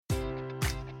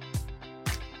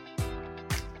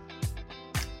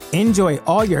Enjoy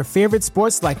all your favorite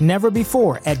sports like never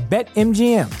before at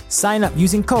BetMGM. Sign up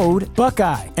using code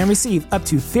Buckeye and receive up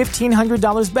to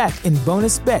 $1,500 back in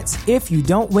bonus bets if you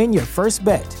don't win your first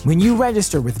bet. When you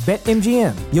register with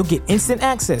BetMGM, you'll get instant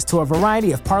access to a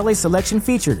variety of parlay selection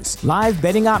features, live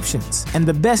betting options, and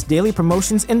the best daily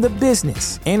promotions in the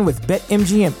business. And with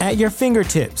BetMGM at your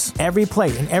fingertips, every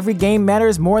play and every game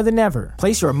matters more than ever.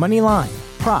 Place your money line,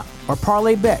 prop, or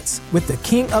parlay bets with the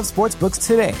king of sportsbooks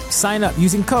today. Sign up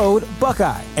using code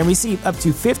Buckeye and receive up to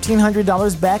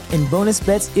 $1,500 back in bonus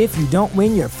bets if you don't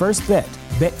win your first bet.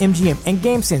 BetMGM and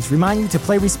GameSense remind you to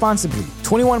play responsibly.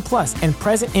 21 plus and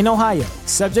present in Ohio,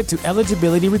 subject to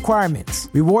eligibility requirements.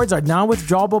 Rewards are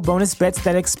non-withdrawable bonus bets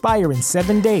that expire in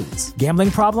 7 days. Gambling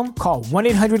problem? Call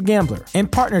 1-800-GAMBLER. In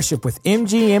partnership with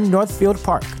MGM Northfield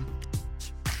Park.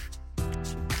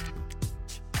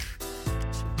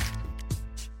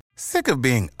 Sick of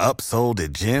being upsold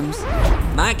at gyms?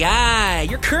 My guy,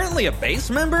 you're currently a base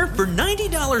member? For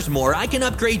 $90 more, I can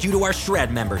upgrade you to our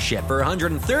Shred membership. For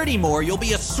 $130 more, you'll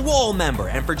be a Swole member.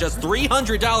 And for just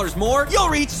 $300 more, you'll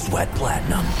reach Sweat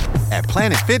Platinum. At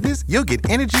Planet Fitness, you'll get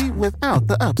energy without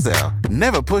the upsell.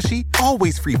 Never pushy,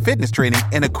 always free fitness training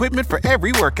and equipment for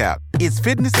every workout. It's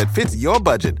fitness that fits your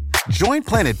budget. Join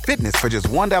Planet Fitness for just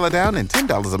 $1 down and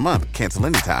 $10 a month. Cancel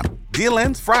anytime. Deal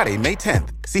ends Friday, May 10th.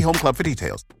 See Home Club for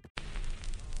details.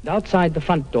 Outside the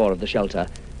front door of the shelter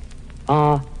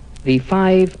are the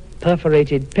 5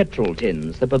 perforated petrol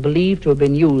tins that were believed to have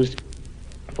been used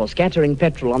for scattering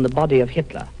petrol on the body of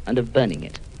Hitler and of burning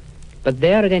it. But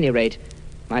there, at any rate,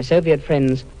 my Soviet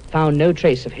friends found no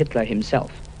trace of Hitler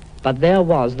himself. But there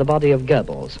was the body of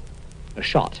Goebbels,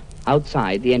 shot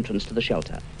outside the entrance to the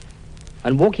shelter.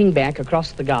 And walking back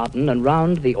across the garden and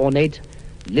round the ornate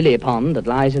lily pond that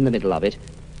lies in the middle of it,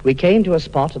 we came to a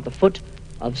spot at the foot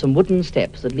of some wooden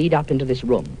steps that lead up into this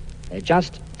room. They're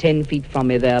just 10 feet from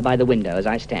me there by the window as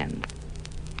I stand.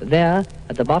 There,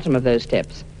 at the bottom of those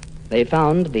steps, they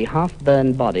found the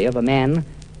half-burned body of a man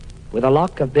with a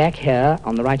lock of black hair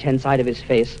on the right-hand side of his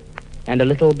face and a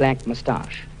little black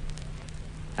moustache.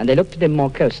 And they looked at him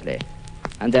more closely,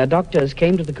 and their doctors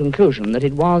came to the conclusion that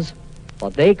it was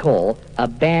what they call a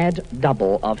bad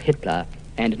double of Hitler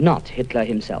and not Hitler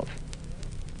himself.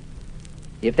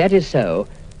 If that is so,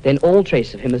 then all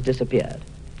trace of him has disappeared.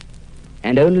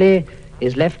 And only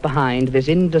is left behind this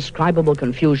indescribable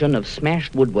confusion of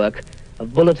smashed woodwork,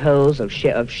 of bullet holes, of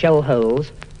shell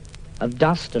holes, of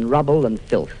dust and rubble and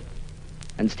filth.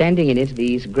 And standing in it,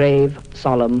 these grave,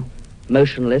 solemn,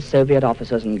 motionless Soviet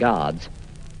officers and guards,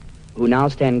 who now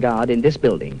stand guard in this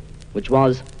building, which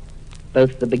was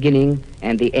both the beginning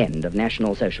and the end of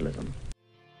National Socialism.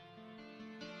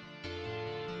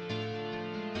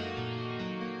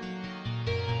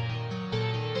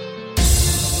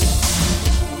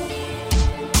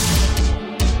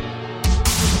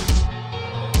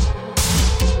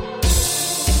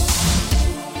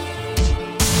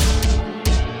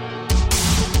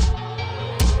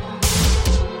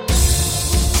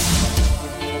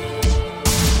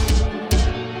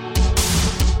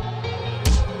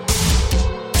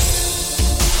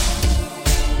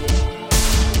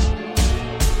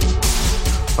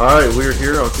 All right, we're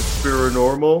here on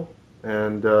Conspiranormal,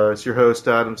 and it's your host,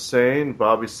 Adam Sane.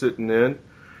 Bobby's sitting in.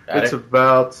 It's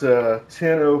about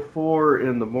 10:04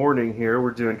 in the morning here. We're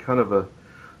doing kind of a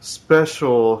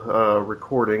special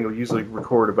recording. We usually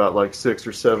record about like 6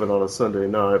 or 7 on a Sunday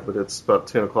night, but it's about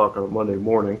 10 o'clock on a Monday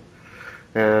morning.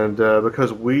 And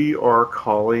because we are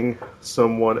calling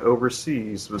someone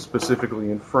overseas, specifically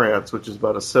in France, which is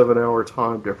about a 7-hour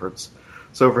time difference.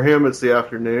 So for him, it's the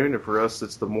afternoon, and for us,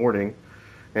 it's the morning.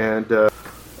 And all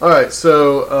right,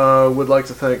 so would like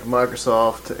to thank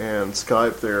Microsoft and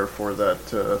Skype there for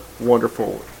that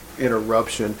wonderful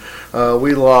interruption.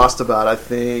 We lost about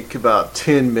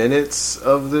 10 minutes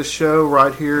of this show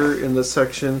right here in this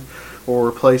section for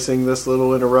replacing this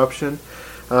little interruption.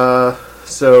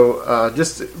 So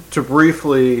just to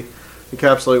briefly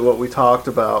encapsulate what we talked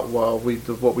about while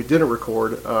what we didn't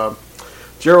record,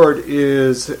 Gerard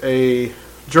is a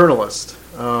journalist.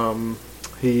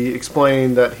 He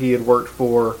explained that he had worked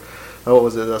for,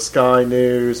 Sky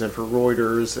News and for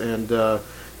Reuters, and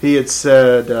he had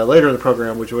said later in the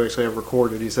program, which we actually have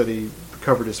recorded, he said he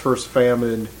covered his first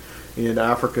famine in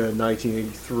Africa in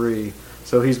 1983.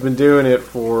 So he's been doing it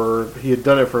he had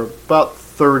done it for about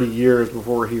 30 years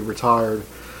before he retired.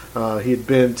 He had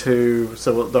been to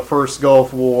the first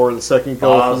Gulf War, the second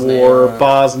Gulf War,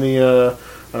 Bosnia,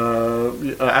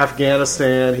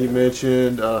 Afghanistan. He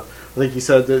mentioned. I think he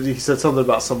said something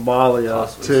about Somalia,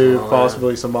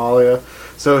 possibly Somalia.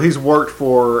 So he's worked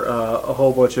for a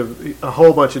whole bunch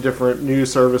of different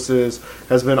news services,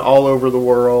 has been all over the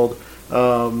world,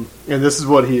 and this is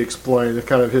what he explained,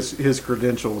 kind of his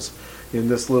credentials in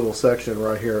this little section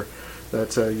right here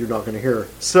that you're not going to hear.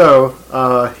 So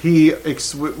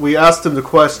we asked him the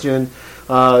question,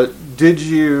 how did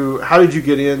you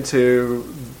get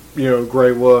into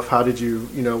Grey Wolf? How did you,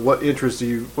 what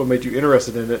made you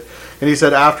interested in it? And he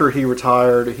said after he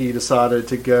retired, he decided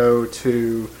to go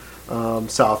to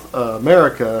South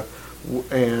America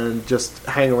and just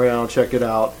hang around, check it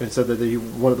out, and said that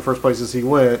one of the first places he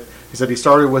went, he said he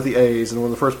started with the A's, and one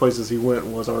of the first places he went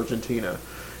was Argentina.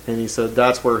 And he said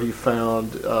that's where he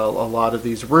found a lot of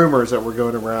these rumors that were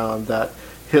going around that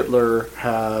Hitler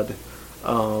had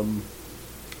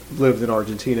lived in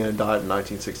Argentina and died in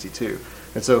 1962.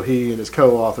 And so he and his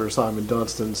co-author, Simon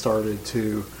Dunstan, started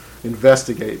to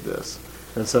investigate this.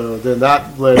 And so then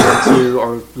that led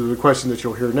into the question that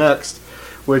you'll hear next,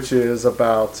 which is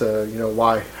about, what's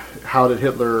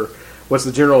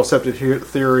the general accepted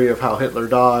theory of how Hitler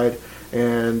died,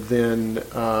 and then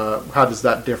how does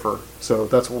that differ? So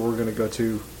that's what we're going to go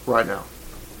to right now.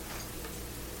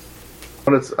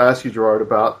 I wanted to ask you, Gerard,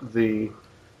 about the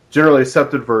generally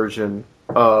accepted version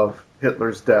of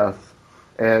Hitler's death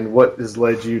and what has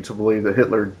led you to believe that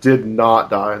Hitler did not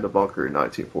die in the bunker in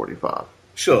 1945.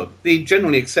 Sure. The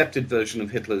generally accepted version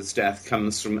of Hitler's death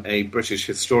comes from a British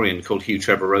historian called Hugh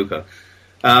Trevor Roper.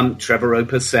 Trevor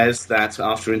Roper says that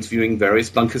after interviewing various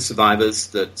bunker survivors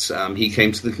that he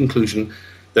came to the conclusion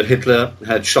that Hitler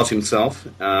had shot himself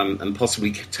and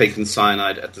possibly taken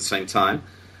cyanide at the same time,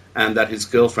 and that his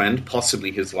girlfriend,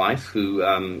 possibly his wife,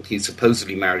 who he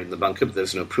supposedly married in the bunker, but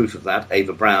there's no proof of that,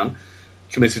 Ava Braun,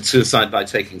 committed suicide by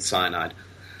taking cyanide.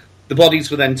 The bodies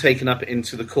were then taken up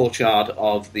into the courtyard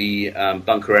of the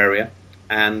bunker area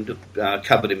and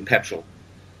covered in petrol.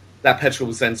 That petrol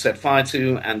was then set fire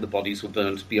to, and the bodies were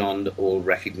burned beyond all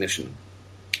recognition.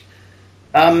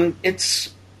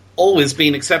 It's always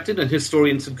been accepted, and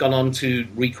historians have gone on to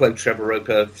re-quote Trevor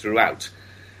Roper throughout.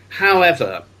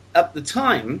 However, at the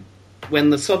time,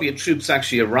 when the Soviet troops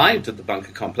actually arrived at the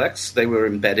bunker complex, they were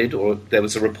embedded, or there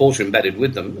was a reporter embedded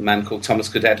with them, a man called Thomas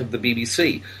Cadet of the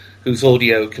BBC, whose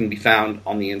audio can be found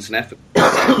on the internet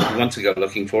if you want to go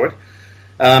looking for it.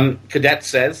 Cadet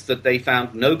says that they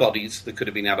found no bodies that could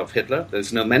have been Adolf Hitler.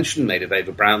 There's no mention made of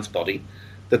Ava Braun's body,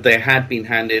 that they had been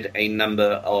handed a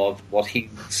number of what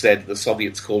he said the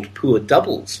Soviets called poor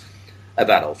doubles of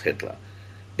Adolf Hitler,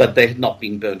 but they had not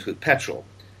been burnt with petrol.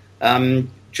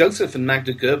 Joseph and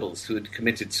Magda Goebbels, who had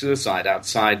committed suicide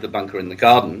outside the bunker in the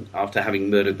garden after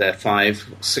having murdered their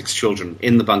 6 children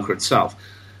in the bunker itself,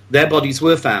 their bodies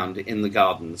were found in the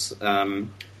gardens.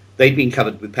 They'd been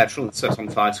covered with petrol and set on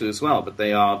fire too as well, but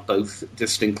they are both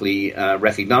distinctly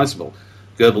recognizable.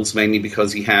 Goebbels mainly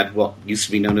because he had what used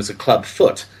to be known as a club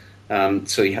foot,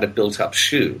 so he had a built-up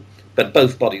shoe. But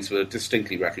both bodies were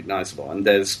distinctly recognizable, and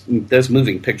there's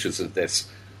moving pictures of this.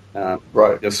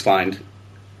 Right. Just find.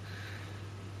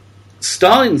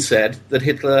 Stalin said that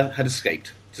Hitler had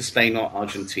escaped to Spain or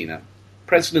Argentina.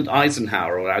 President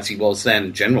Eisenhower, or as he was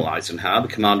then, General Eisenhower, the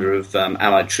commander of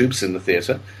Allied troops in the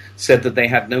theater, said that they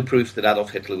had no proof that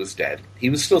Adolf Hitler was dead. He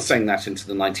was still saying that into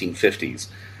the 1950s.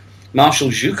 Marshal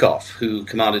Zhukov, who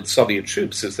commanded Soviet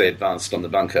troops as they advanced on the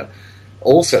bunker,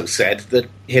 also said that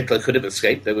Hitler could have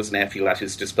escaped, there was an airfield at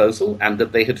his disposal, and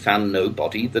that they had found no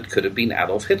body that could have been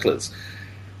Adolf Hitler's.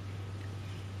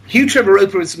 Hugh Trevor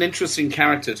Roper is an interesting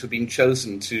character to have been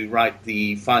chosen to write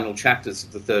the final chapters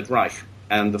of the Third Reich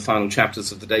and the final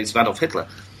chapters of the days of Adolf Hitler.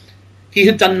 He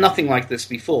had done nothing like this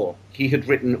before. He had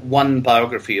written one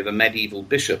biography of a medieval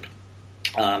bishop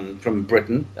from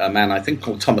Britain, a man I think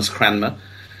called Thomas Cranmer,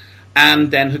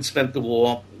 and then had spent the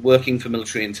war working for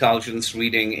military intelligence,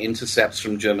 reading intercepts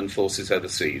from German forces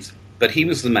overseas. But he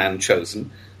was the man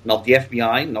chosen, not the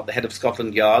FBI, not the head of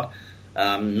Scotland Yard,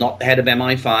 not the head of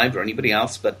MI5 or anybody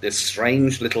else, but this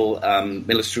strange little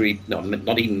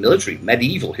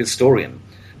medieval historian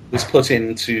was put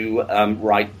in to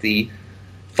write the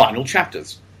final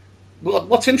chapters. Well,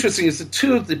 what's interesting is that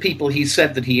 2 of the people he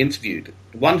said that he interviewed,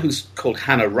 one who's called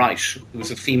Hannah Reich, who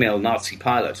was a female Nazi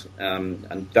pilot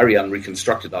and very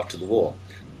unreconstructed after the war.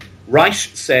 Reich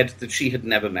said that she had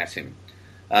never met him.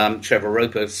 Trevor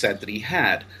Roper said that he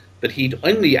had, but he'd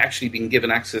only actually been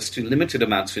given access to limited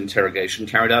amounts of interrogation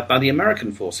carried out by the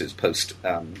American forces post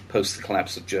the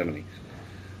collapse of Germany.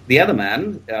 The other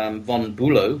man, von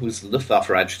Bülow, who was the Luftwaffe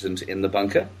adjutant in the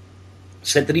bunker,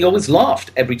 said that he always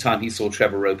laughed every time he saw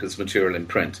Trevor Roper's material in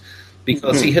print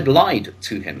because he had lied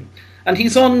to him. And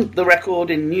he's on the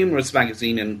record in numerous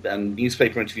magazine and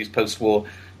newspaper interviews post-war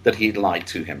that he had lied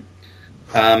to him.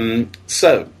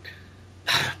 So,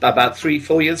 about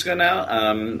 3-4 years ago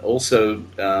now. Also,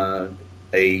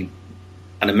 an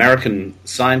American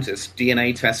scientist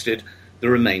DNA tested the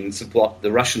remains of what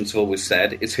the Russians have always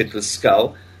said is Hitler's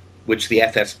skull, which the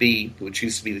FSB, which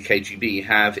used to be the KGB,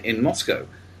 have in Moscow.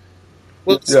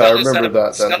 Well, I remember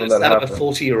that. Skull That's is when that that of a happened.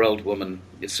 40-year-old woman,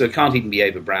 so it can't even be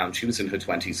Ava Braun. She was in her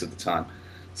 20s at the time.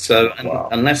 So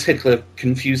unless Hitler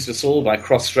confused us all by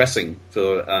cross-dressing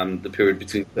for the period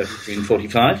between 33 and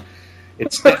 45,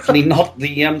 it's definitely not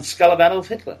the skull of Adolf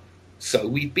Hitler. So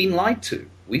we've been lied to.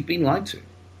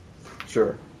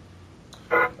 Sure.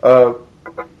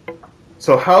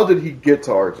 So how did he get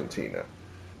to Argentina?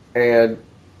 And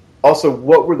also,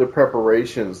 what were the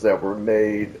preparations that were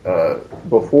made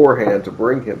beforehand to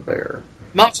bring him there?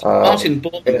 Martin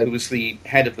Bormann, who was the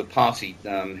head of the party,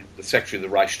 the secretary of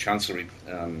the Reich Chancellery,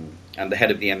 and the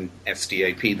head of the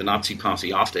NSDAP, the Nazi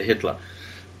party after Hitler,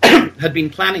 had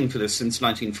been planning for this since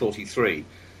 1943.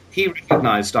 He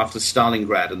recognized after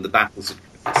Stalingrad and the battles of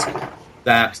Kursk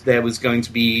that there was going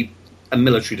to be a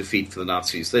military defeat for the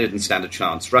Nazis. They didn't stand a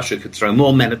chance. Russia could throw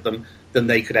more men at them than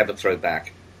they could ever throw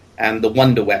back. And the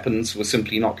wonder weapons were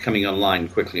simply not coming online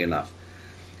quickly enough.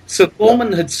 So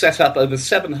Bormann had set up over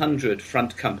 700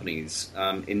 front companies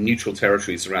in neutral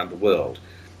territories around the world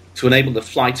to enable the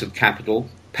flight of capital,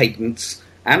 patents,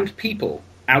 and people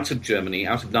out of Germany,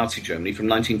 out of Nazi Germany, from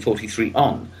 1943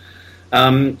 on.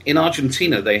 In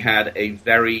Argentina, they had a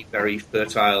very, very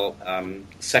fertile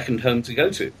second home to go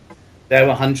to. There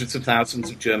were hundreds of thousands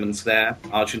of Germans there.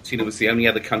 Argentina was the only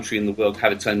other country in the world to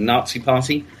have its own Nazi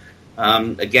party.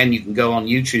 Again, you can go on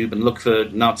YouTube and look for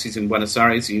Nazis in Buenos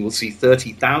Aires, and you will see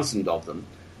 30,000 of them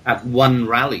at one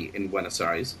rally in Buenos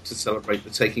Aires to celebrate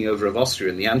the taking over of Austria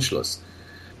in the Anschluss.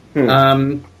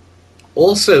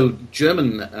 Also,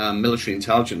 German military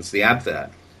intelligence, the Abwehr,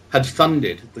 had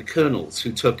funded the colonels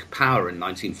who took power in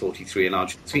 1943 in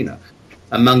Argentina,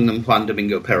 among them Juan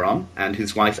Domingo Perón and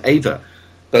his wife Eva,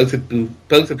 both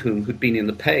of whom had been in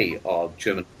the pay of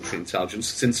German military intelligence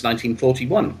since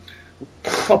 1941.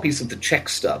 Copies of the check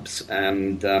stubs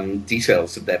and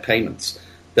details of their payments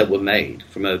that were made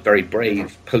from a very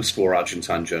brave post-war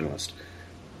Argentine journalist,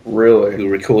 really, who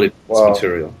recorded this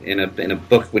material in a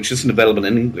book which isn't available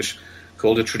in English,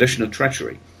 called A Tradition of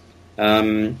Treachery.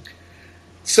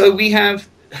 So they have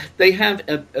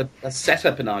a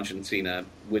setup in Argentina,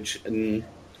 which in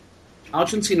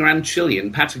Argentina and Chile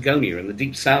and Patagonia in the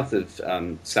deep south of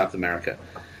South America.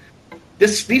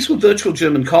 These were virtual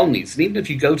German colonies, and even if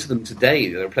you go to them today,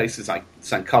 there are places like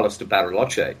San Carlos de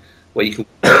Bariloche, where you can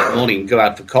wake up in the morning and go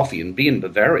out for coffee and be in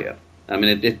Bavaria. I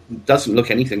mean, it doesn't look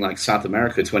anything like South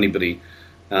America to anybody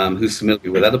who's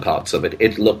familiar with other parts of it.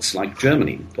 It looks like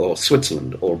Germany or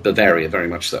Switzerland or Bavaria, very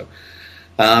much so.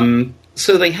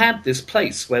 So they had this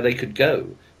place where they could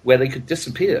go, where they could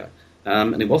disappear.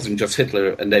 And it wasn't just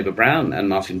Hitler and Eva Braun and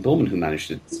Martin Bormann who managed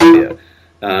to disappear.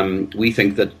 We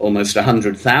think that almost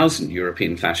 100,000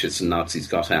 European fascists and Nazis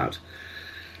got out.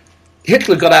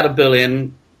 Hitler got out of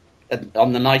Berlin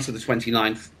on the night of the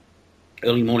 29th,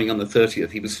 early morning on the 30th.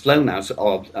 He was flown out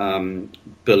of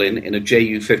Berlin in a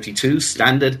Ju-52,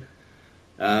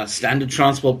 standard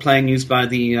transport plane used by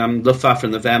the Luftwaffe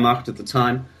and the Wehrmacht at the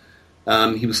time.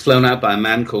 He was flown out by a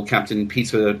man called Captain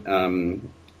Peter...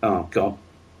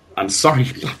 I'm sorry,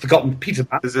 I've forgotten Peter.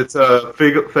 Is it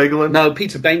Fagelin? No,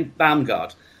 Peter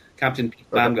Baumgart, Captain Peter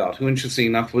Baumgart, who, interesting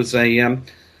enough, was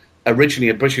originally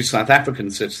a British South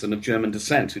African citizen of German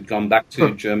descent who'd gone back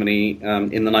to Germany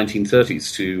in the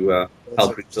 1930s to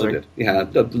help rebuild it. Yeah,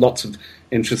 lots of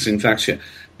interesting facts here.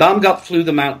 Baumgart flew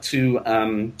them out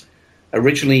to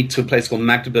originally to a place called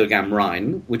Magdeburg am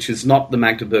Rhein, which is not the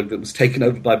Magdeburg that was taken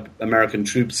over by American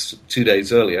troops 2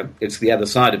 days earlier. It's the other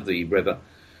side of the river.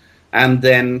 And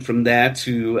then from there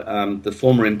to the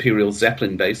former Imperial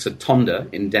Zeppelin base at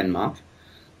Tonda in Denmark,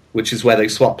 which is where they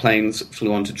swapped planes,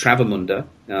 flew on to Travemünde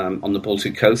on the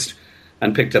Baltic coast,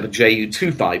 and picked up a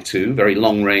Ju-252, very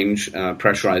long-range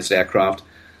pressurized aircraft,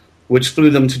 which flew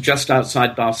them to just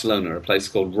outside Barcelona, a place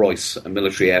called Reus, a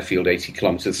military airfield 80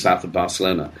 kilometers south of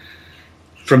Barcelona.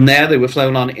 From there, they were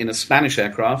flown on in a Spanish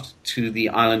aircraft to the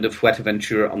island of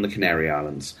Fuerteventura on the Canary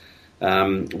Islands,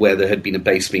 where there had been a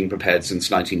base being prepared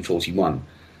since 1941.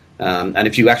 And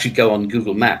if you actually go on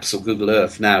Google Maps or Google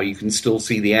Earth now, you can still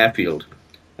see the airfield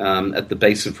at the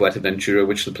base of Fuerteventura,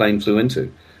 which the plane flew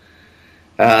into.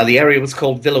 The area was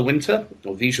called Villa Winter,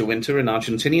 or Villa Winter in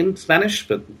Argentinian Spanish,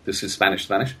 but this is Spanish.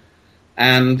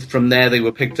 And from there, they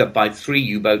were picked up by 3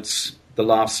 U-boats, the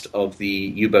last of the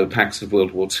U-boat packs of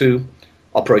World War II,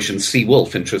 Operation Sea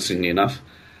Wolf, interestingly enough,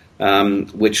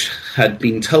 which had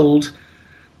been told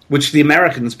which the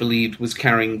Americans believed was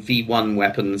carrying V1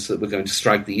 weapons that were going to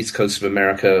strike the east coast of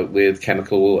America with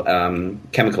chemical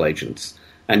agents.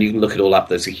 And you can look it all up.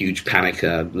 There's a huge panic.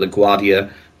 LaGuardia,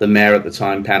 the mayor at the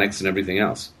time, panics and everything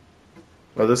else.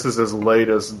 Well, this is as late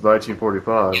as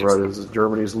 1945, yes. Right? As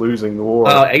Germany's losing the war.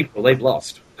 April, they've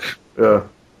lost. Yeah,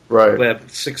 right. We're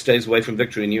 6 days away from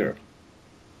victory in Europe.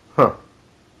 Huh.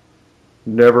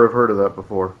 Never have heard of that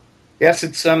before. Yes,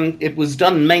 it was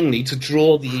done mainly to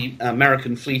draw the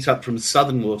American fleet up from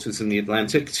southern waters in the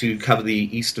Atlantic to cover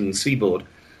the eastern seaboard,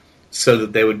 so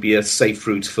that there would be a safe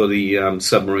route for the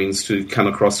submarines to come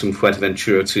across from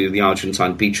Fuerteventura to the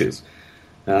Argentine beaches.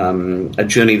 A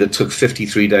journey that took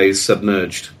 53 days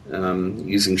submerged,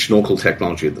 using schnorkel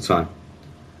technology at the time.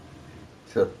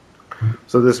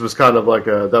 So this was kind of like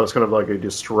a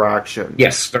distraction.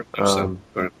 Yes, very much so.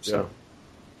 Very much so. Yeah.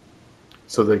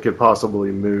 So they could possibly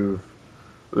move.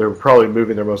 They were probably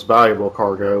moving their most valuable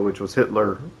cargo, which was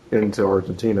Hitler, into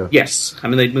Argentina. Yes, I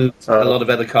mean they'd moved a lot of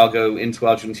other cargo into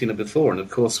Argentina before, and of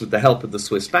course, with the help of the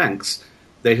Swiss banks,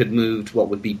 they had moved what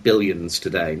would be billions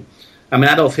today. I mean,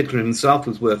 Adolf Hitler himself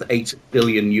was worth $8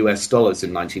 billion in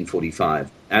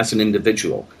 1945 as an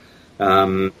individual.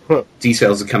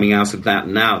 Details are coming out of that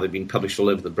now. They've been published all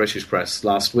over the British press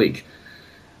last week.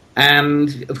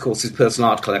 And, of course, his personal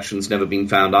art collection's never been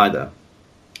found either,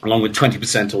 along with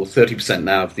 20% or 30%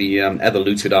 now of the ever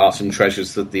looted art and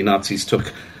treasures that the Nazis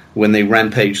took when they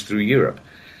rampaged through Europe.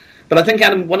 But I think,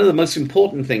 Adam, one of the most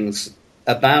important things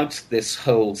about this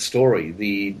whole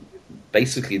story,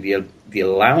 basically the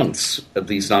allowance of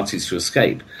these Nazis to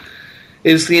escape,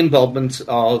 is the involvement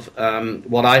of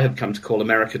what I have come to call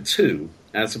America II,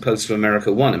 as opposed to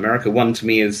America I. America I, to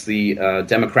me, is the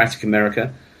democratic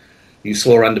America you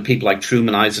saw under people like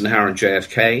Truman, Eisenhower, and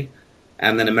JFK.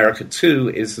 And then America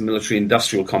II is the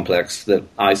military-industrial complex that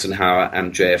Eisenhower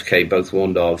and JFK both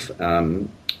warned of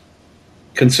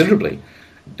considerably.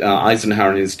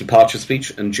 Eisenhower in his departure speech,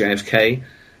 and JFK,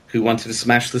 who wanted to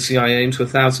smash the CIA into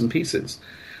 1,000 pieces.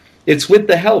 It's with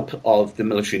the help of the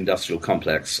military-industrial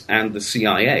complex and the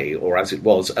CIA, or as it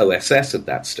was, OSS at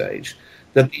that stage,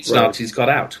 that these Nazis got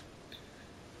out.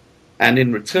 And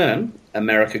in return,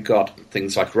 America got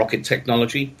things like rocket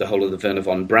technology, the whole of the Wernher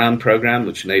von Braun program,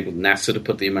 which enabled NASA to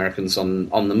put the Americans on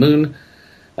the moon.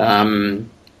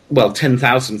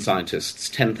 10,000 scientists,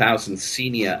 10,000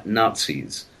 senior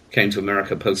Nazis came to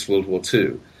America post-World War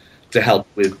II to help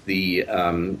with the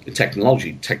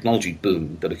technology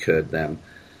boom that occurred then.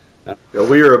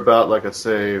 We are about, like I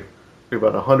say,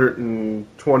 about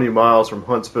 120 miles from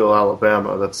Huntsville,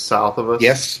 Alabama. That's south of us.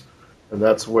 Yes. And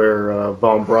that's where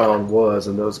von Braun was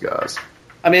and those guys.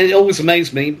 I mean, it always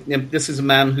amazed me. This is a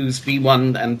man whose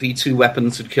V1 and V2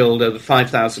 weapons had killed over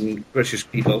 5,000 British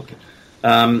people,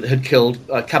 had killed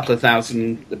a couple of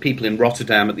thousand people in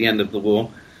Rotterdam at the end of the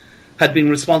war, had been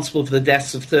responsible for the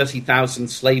deaths of 30,000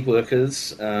 slave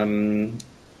workers in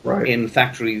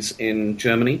factories in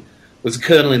Germany, was a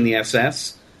colonel in the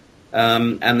SS,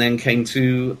 and then came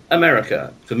to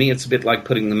America. For me, it's a bit like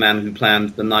putting the man who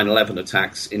planned the 9/11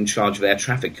 attacks in charge of air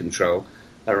traffic control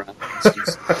around.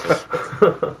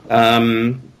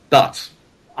 But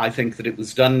I think that it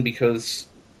was done because,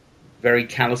 very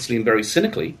callously and very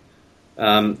cynically,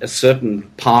 a certain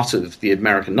part of the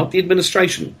American, not the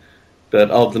administration,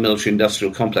 but of the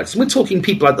military-industrial complex. And we're talking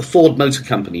people like the Ford Motor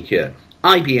Company here,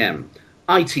 IBM,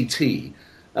 ITT,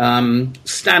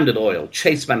 Standard Oil,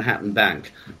 Chase Manhattan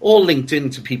Bank, all linked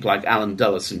into people like Alan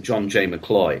Dulles and John J.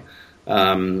 McCloy,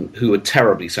 who were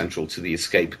terribly central to the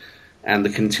escape and the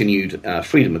continued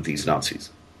freedom of these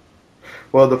Nazis.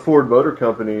 Well, the Ford Motor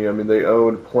Company, I mean, they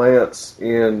owned plants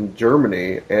in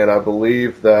Germany, and I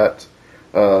believe that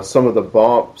some of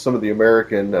the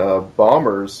American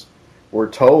bombers were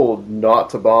told not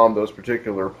to bomb those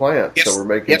particular plants that were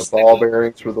making the ball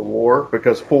bearings for the war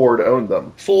because Ford owned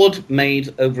them. Ford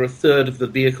made over a third of the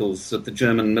vehicles that the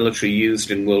German military used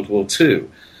in World War II,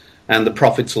 and the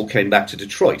profits all came back to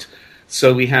Detroit.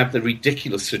 So we have the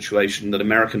ridiculous situation that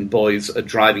American boys are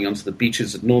driving onto the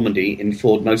beaches at Normandy in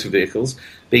Ford motor vehicles,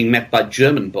 being met by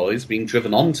German boys being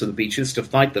driven onto the beaches to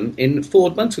fight them in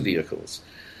Ford motor vehicles.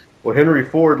 Well, Henry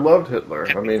Ford loved Hitler.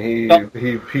 I mean,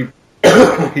 he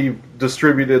he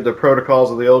distributed the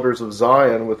Protocols of the Elders of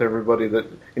Zion with anybody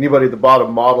that bought a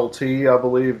Model T, I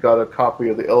believe, got a copy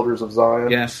of the Elders of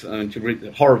Zion. Yes,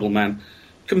 horrible man,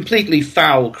 completely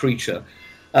foul creature.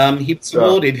 He was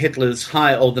awarded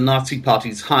the Nazi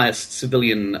Party's highest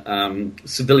civilian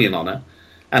honor,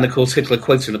 and of course Hitler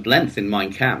quotes him at length in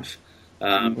Mein Kampf,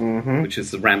 which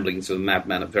is the ramblings of a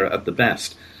madman at the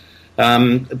best.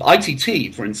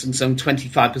 ITT, for instance, owned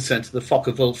 25% of the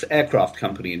Focke-Wulf aircraft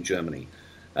company in Germany.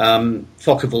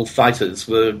 Focke-Wulf fighters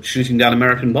were shooting down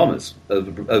American bombers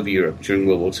over Europe during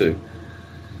World War II.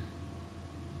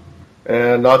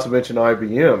 And not to mention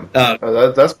IBM.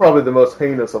 That's probably the most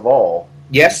heinous of all.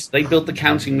 Yes, they built the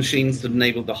counting machines that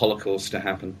enabled the Holocaust to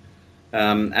happen.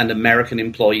 And American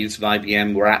employees of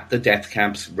IBM were at the death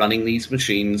camps running these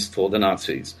machines for the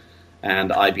Nazis.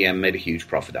 And IBM made a huge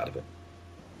profit out of it.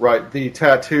 Right. The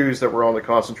tattoos that were on the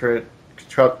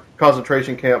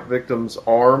concentration camp victims'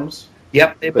 arms.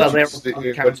 Yep. That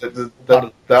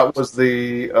was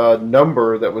the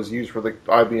number that was used for the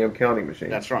IBM counting machine.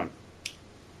 That's right.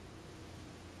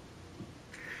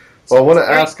 Well, I want to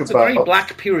ask about... It's a very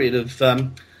black period of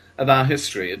our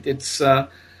history. And it's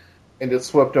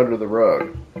swept under the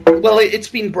rug. Well, it's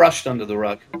been brushed under the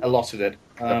rug, a lot of it,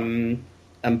 and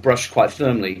brushed quite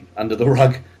firmly under the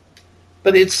rug.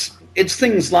 But it's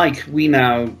things like we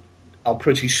now are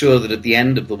pretty sure that at the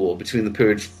end of the war, between the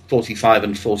period 45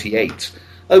 and 48,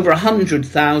 over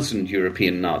 100,000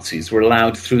 European Nazis were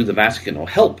allowed through the Vatican, or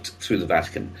helped through the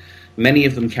Vatican, many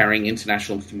of them carrying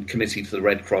International Committee for the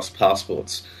Red Cross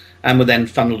passports, and were then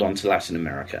funneled onto Latin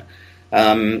America.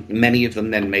 Many of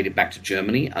them then made it back to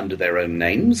Germany under their own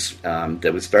names.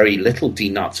 There was very little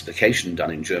denazification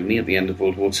done in Germany at the end of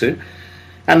World War II.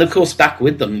 And, of course, back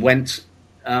with them went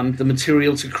the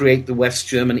material to create the West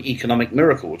German economic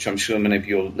miracle, which I'm sure many of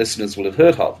your listeners will have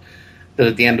heard of, that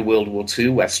at the end of World War II,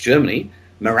 West Germany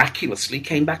miraculously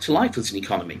came back to life as an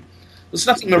economy. There's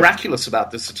nothing miraculous about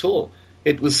this at all.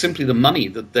 It was simply the money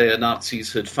that the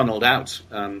Nazis had funneled out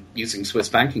using Swiss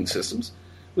banking systems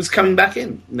was coming back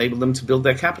in, enabled them to build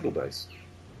their capital base.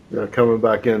 Yeah, coming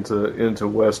back into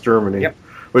West Germany, yep.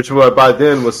 Which by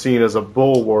then was seen as a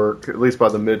bulwark, at least by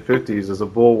the mid-50s, as a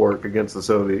bulwark against the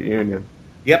Soviet Union.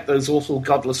 Yep, those awful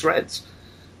godless Reds.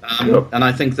 And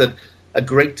I think that a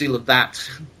great deal of that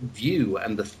view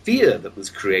and the fear that was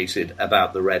created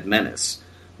about the Red Menace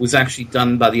was actually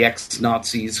done by the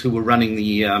ex-Nazis who were running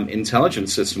the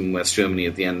intelligence system in West Germany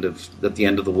at the end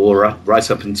of the war,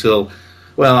 right up until,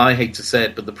 well, I hate to say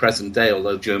it, but the present day,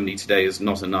 although Germany today is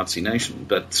not a Nazi nation,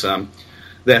 but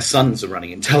their sons are running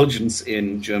intelligence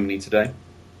in Germany today.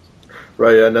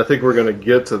 Right, and I think we're going to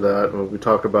get to that when we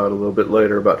talk about a little bit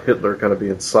later about Hitler kind of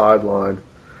being sidelined.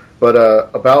 But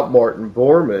about Martin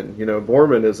Bormann,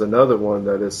 Bormann is another one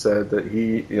that is said that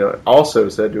he, also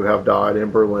said to have died in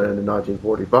Berlin in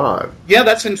 1945. Yeah,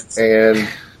 that's interesting. And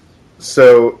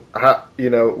so,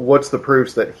 what's the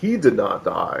proofs that he did not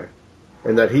die,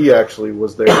 and that he actually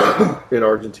was there in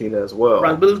Argentina as well?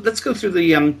 Right. Well, let's go through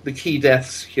the key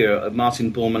deaths here of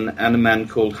Martin Bormann and a man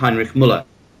called Heinrich Müller.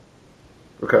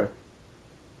 Okay.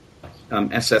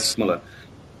 SS Müller.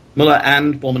 Müller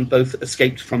and Bormann both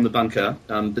escaped from the bunker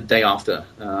the day after.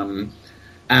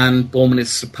 And Bormann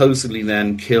is supposedly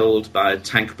then killed by a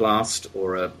tank blast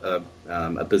or a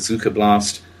bazooka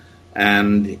blast,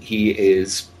 and he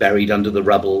is buried under the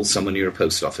rubble somewhere near a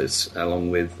post office, along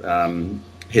with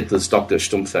Hitler's Dr.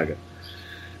 Stumpfegger.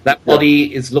 That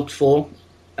body is looked for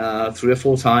 3 or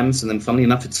 4 times, and then, funnily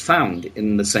enough, it's found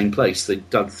in the same place they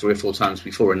dug 3 or 4 times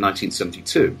before in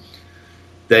 1972.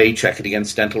 They check it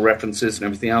against dental references and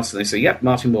everything else, and they say, yep,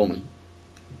 Martin Bormann.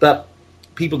 But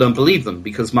people don't believe them,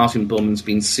 because Martin Bormann's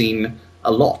been seen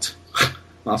a lot.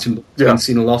 Martin Bormann's been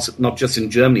seen a lot, not just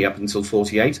in Germany up until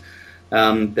 1948.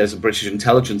 There's a British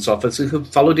intelligence officer who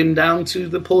followed him down to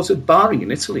the port of Bari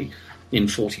in Italy in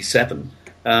 1947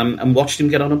 and watched him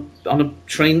get on a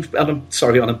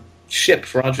ship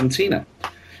for Argentina.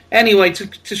 Anyway,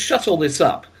 to shut all this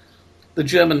up, the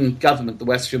German government, the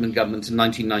West German government, in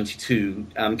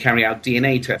 1992 carry out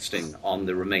DNA testing on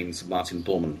the remains of Martin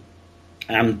Bormann.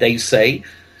 And they say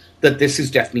that this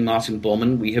is definitely Martin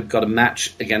Bormann. We have got a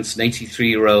match against an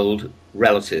 83-year-old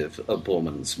relative of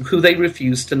Bormann's, who they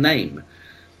refused to name.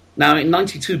 Now, in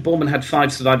 1992, Bormann had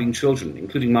 5 surviving children,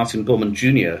 including Martin Bormann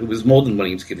Jr., who was more than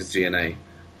willing to give his DNA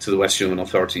to the West German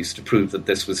authorities to prove that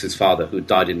this was his father, who had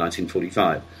died in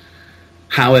 1945.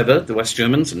 However, the West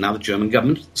Germans, and now the German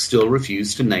government, still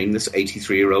refused to name this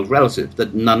 83-year-old relative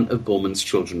that none of Bormann's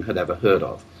children had ever heard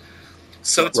of.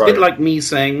 So it's a bit like me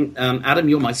saying, Adam,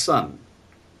 you're my son.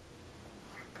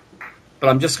 But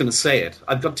I'm just going to say it.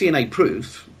 I've got DNA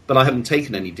proof, but I haven't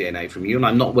taken any DNA from you, and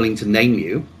I'm not willing to name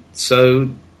you. So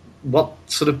what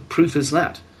sort of proof is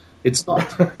that? It's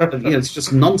not. It's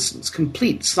just nonsense,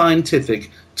 complete scientific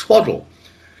twaddle.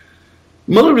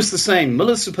 Müller is the same.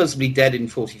 Müller's supposedly dead in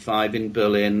 1945 in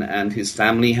Berlin, and his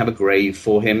family have a grave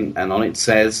for him, and on it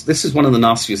says, this is one of the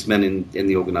nastiest men in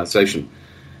the organization.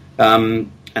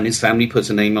 And his family put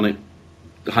a name on it,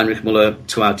 Heinrich Müller,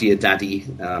 to our dear daddy,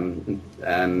 and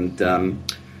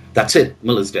that's it.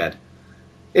 Müller's dead.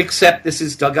 Except this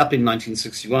is dug up in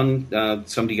 1961.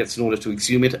 Somebody gets an order to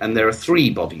exhume it, and there are 3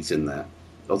 bodies in there,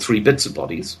 or 3 bits of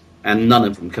bodies, and none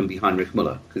of them can be Heinrich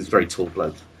Müller, because he's a very tall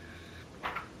bloke.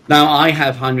 Now, I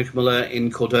have Heinrich Müller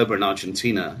in Cordoba in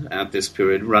Argentina at this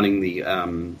period, running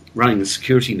the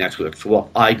security network for what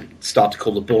I start to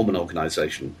call the Bormann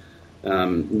Organization,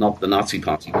 not the Nazi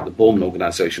Party, but the Bormann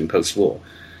Organization post-war.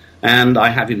 And I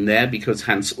have him there because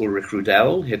Hans-Ulrich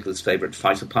Rudel, Hitler's favorite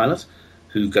fighter pilot,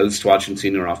 who goes to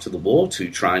Argentina after the war to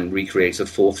try and recreate a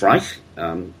Fourth Reich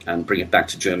and bring it back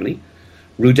to Germany.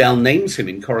 Rudel names him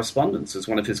in correspondence as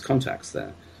one of his contacts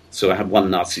there. So I have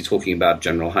one Nazi talking about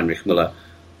General Heinrich Müller.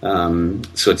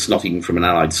 So it's not even from an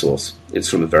Allied source. It's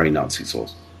from a very Nazi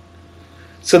source.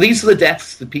 So these are the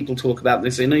deaths that people talk about.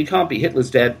 They say, no, you can't be. Hitler's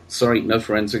dead. Sorry, no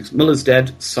forensics. Müller's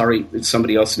dead. Sorry, it's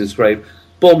somebody else in his grave.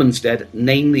 Bormann's dead.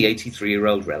 Name the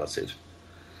 83-year-old relative.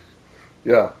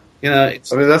 Yeah. You know,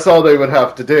 I mean, that's all they would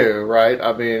have to do, right?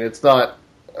 I mean, it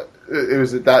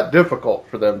was that difficult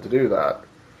for them to do that.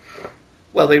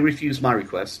 Well, they refused my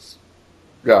requests.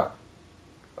 Yeah.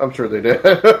 I'm sure they did.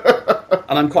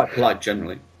 And I'm quite polite,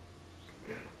 generally.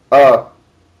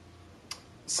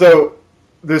 So,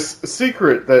 this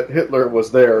secret that Hitler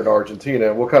was there in Argentina,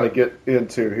 and we'll kind of get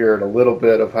into here in a little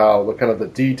bit of how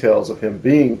the details of him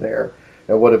being there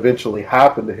and what eventually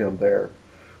happened to him there.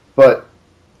 But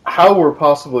how were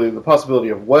the possibility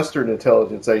of Western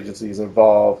intelligence agencies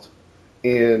involved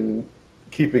in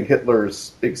keeping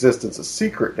Hitler's existence a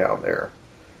secret down there?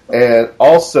 And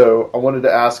also, I wanted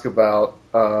to ask about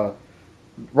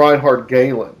Reinhard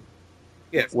Gehlen.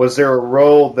 Yes. Was there a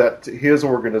role that his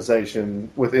organization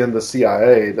within the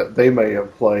CIA that they may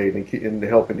have played in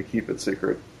helping to keep it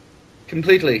secret?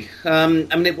 Completely. I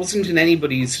mean, it wasn't in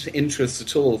anybody's interest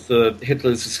at all for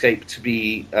Hitler's escape to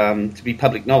be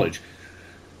public knowledge.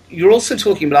 You're also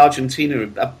talking about Argentina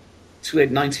up to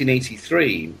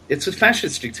 1983. It's a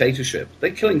fascist dictatorship.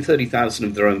 They're killing 30,000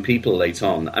 of their own people late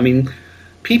on. I mean,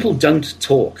 people don't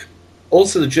talk.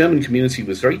 Also, the German community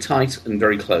was very tight and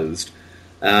very closed.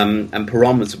 And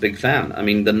Perón was a big fan. I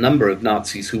mean, the number of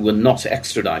Nazis who were not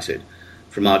extradited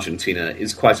from Argentina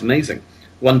is quite amazing.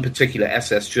 One particular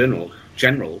SS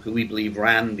general who we believe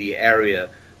ran the area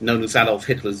known as Adolf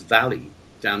Hitler's Valley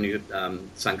down near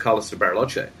San Carlos de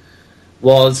Bariloche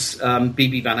was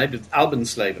B.B. van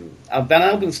Albensleben. Van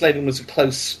Albensleben was a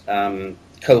close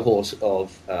cohort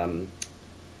of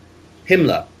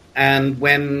Himmler, and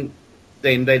when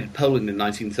they invaded Poland in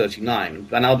 1939,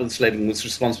 Van Albensleben was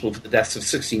responsible for the deaths of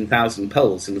 16,000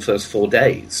 Poles in the first 4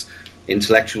 days.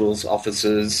 Intellectuals,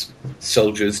 officers,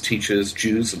 soldiers, teachers,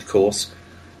 Jews, of course.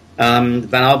 Van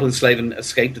Albensleben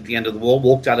escaped at the end of the war,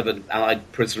 walked out of an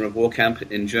Allied prisoner of war camp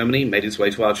in Germany, made his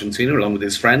way to Argentina along with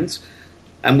his friends,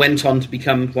 and went on to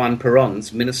become Juan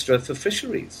Perón's Minister for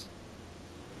Fisheries.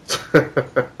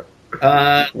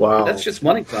 Wow. That's just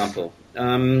one example.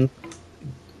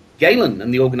 Gehlen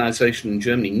and the organization in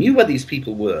Germany knew where these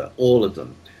people were, all of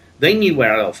them. They knew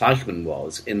where Adolf Eichmann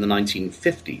was in the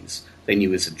 1950s. They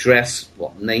knew his address,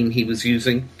 what name he was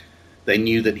using. They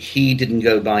knew that he didn't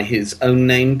go by his own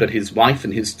name, but his wife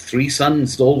and his 3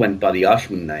 sons all went by the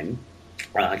Eichmann name.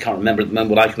 I can't remember at the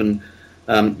moment what Eichmann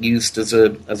used as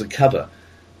a cover.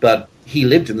 But he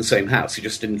lived in the same house. He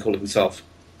just didn't call himself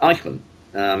Eichmann.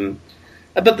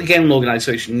 But the Gehlen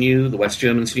organization knew, the West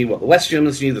Germans knew, what the West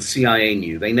Germans knew, the CIA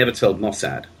knew. They never told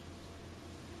Mossad.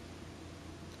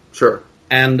 Sure.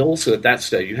 And also at that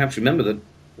stage, you have to remember that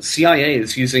the CIA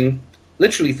is using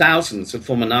literally thousands of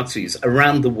former Nazis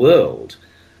around the world,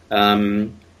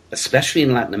 especially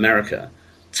in Latin America,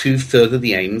 to further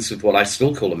the aims of what I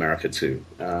still call America 2,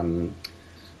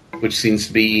 which seems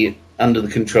to be under the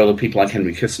control of people like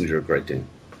Henry Kissinger a great deal.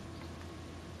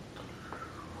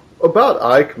 About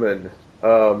Eichmann,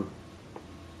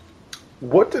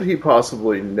 what did he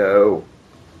possibly know?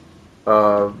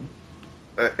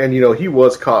 And he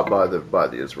was caught by the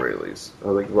Israelis.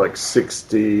 I think like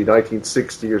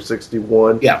 1960 or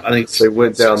 61. Yeah, I think they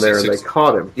went down there and they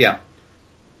caught him. Yeah.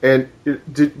 And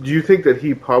do you think that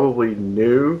he probably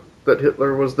knew that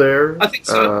Hitler was there? I think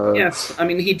so, yes. I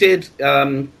mean, he did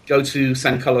go to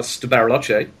San Carlos de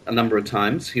Bariloche a number of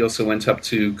times. He also went up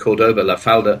to Cordoba, La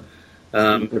Falda,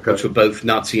 which were both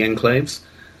Nazi enclaves.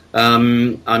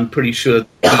 I'm pretty sure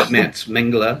he met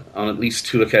Mengele on at least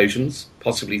 2 occasions,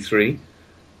 possibly 3.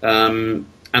 And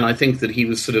I think that he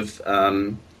was sort of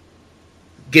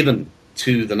given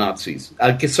to the Nazis.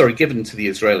 Given to the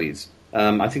Israelis.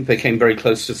 I think they came very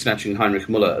close to snatching Heinrich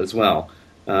Müller as well,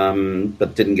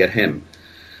 but didn't get him.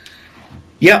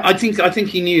 Yeah, I think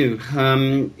he knew.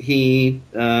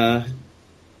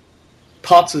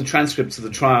 Parts of the transcripts of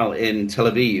the trial in Tel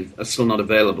Aviv are still not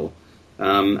available.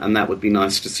 and that would be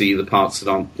nice to see the parts that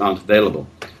aren't available.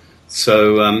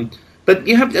 So, but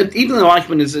you have, even though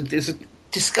Eichmann is a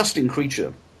disgusting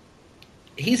creature,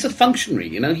 he's a functionary.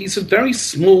 He's a very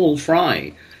small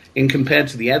fry in compared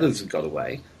to the others that got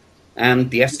away,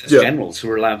 and the SS generals who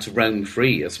were allowed to roam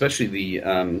free, especially the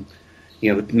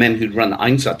the men who'd run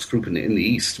Einsatzgruppen in the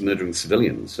east, murdering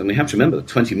civilians. And we have to remember that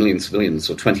 20 million civilians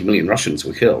or 20 million Russians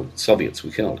were killed, Soviets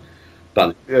were killed.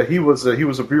 But yeah, he was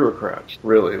a bureaucrat.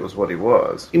 Really, was what he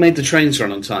was. He made the trains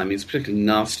run on time. He was particularly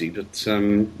nasty, but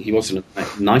he wasn't a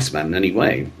nice man in any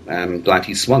way. I'm glad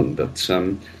he swung, but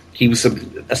he was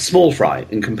a small fry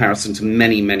in comparison to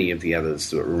many, many of the others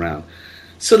that were around.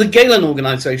 So the Gehlen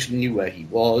organization knew where he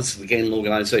was. The Gehlen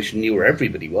organization knew where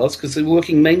everybody was because they were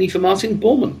working mainly for Martin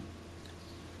Bormann.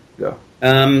 Yeah.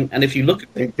 And if you look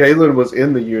at Gehlen was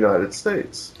in the United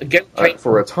States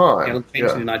for a time. Gehlen came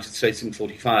to the United States in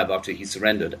 1945 after he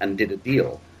surrendered and did a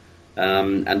deal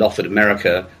and offered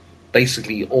America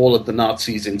basically all of the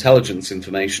Nazis' intelligence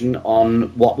information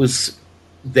on what was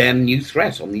their new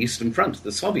threat on the Eastern Front,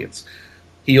 the Soviets.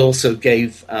 He also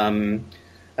gave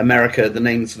America the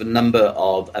names of a number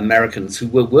of Americans who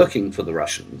were working for the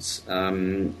Russians.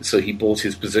 So he bought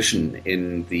his position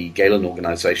in the Gehlen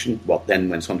organization, what then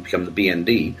went on to become the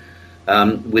BND,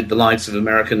 with the lives of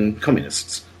American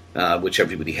communists, which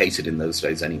everybody hated in those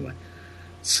days anyway.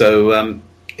 So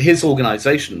his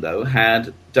organization, though,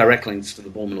 had direct links to the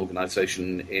Bormann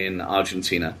organization in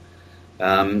Argentina,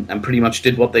 and pretty much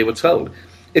did what they were told.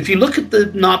 If you look at the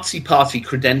Nazi Party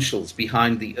credentials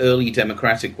behind the early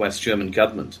democratic West German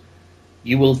government,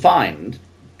 you will find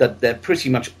that they're pretty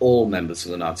much all members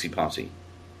of the Nazi Party,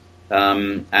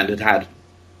 and had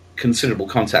considerable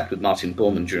contact with Martin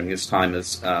Bormann during his time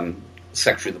as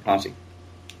secretary of the party.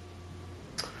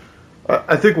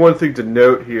 I think one thing to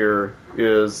note here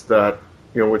is that,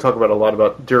 we talk about a lot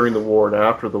about during the war and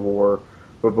after the war,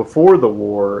 but before the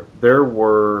war, there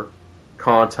were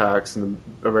contacts in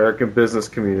the American business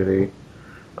community.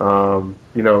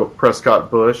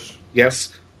 Prescott Bush.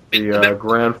 Yes. The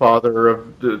grandfather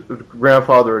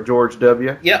of George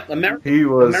W. Yeah,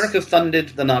 America funded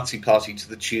the Nazi Party to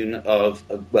the tune of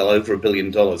over $1 billion.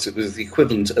 It was the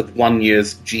equivalent of 1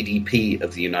 year's GDP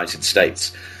of the United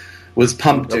States. Was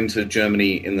pumped into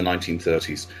Germany in the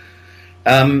 1930s,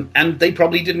 and they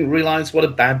probably didn't realize what a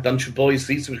bad bunch of boys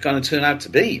these were going to turn out to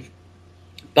be.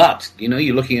 But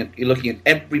you're looking at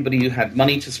everybody who had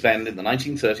money to spend in the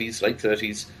 1930s, late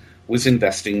 30s, was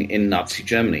investing in Nazi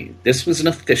Germany. This was an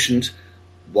efficient,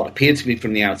 what appeared to be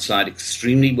from the outside,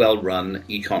 extremely well-run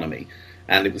economy,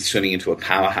 and it was turning into a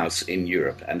powerhouse in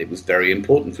Europe, and it was very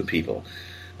important for people.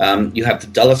 You had the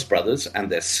Dulles brothers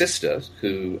and their sister,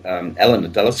 Eleanor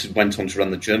Dulles, who went on to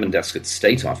run the German desk at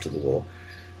State after the war,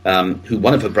 who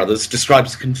one of her brothers described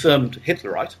as a confirmed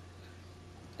Hitlerite.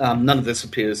 None of this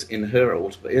appears in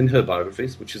her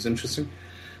biographies, which is interesting.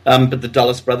 But the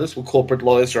Dulles brothers were corporate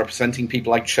lawyers representing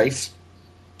people like Chase,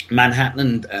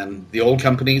 Manhattan, and the oil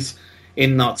companies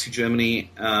in Nazi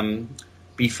Germany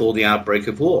before the outbreak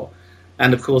of war.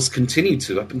 And, of course, continued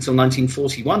to up until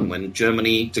 1941 when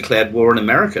Germany declared war on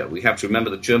America. We have to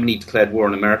remember that Germany declared war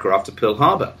on America after Pearl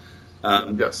Harbor.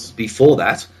 Yes. Before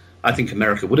that, I think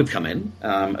America would have come in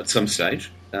at some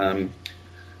stage.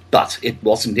 But it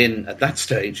wasn't in at that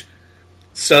stage.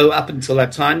 So up until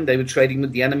that time, they were trading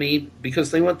with the enemy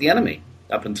because they weren't the enemy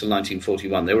up until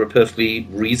 1941. They were a perfectly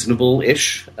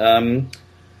reasonable-ish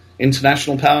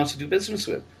international power to do business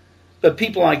with. But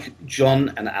people like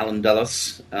John and Alan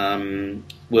Dulles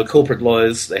were corporate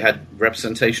lawyers. They had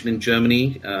representation in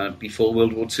Germany before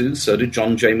World War II. So did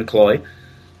John J. McCloy.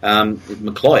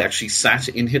 McCloy actually sat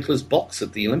in Hitler's box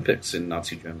at the Olympics in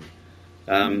Nazi Germany.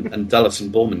 And Dulles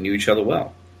and Bormann knew each other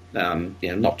well.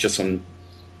 Not just on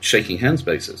shaking hands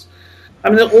basis.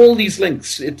 I mean, all these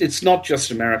links, it's not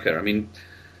just America. I mean,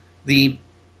 the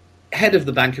head of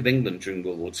the Bank of England during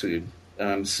World War II,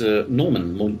 Sir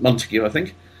Norman Montague, I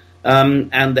think,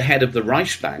 and the head of the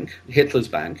Reichsbank, Hitler's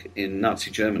bank in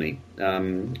Nazi Germany,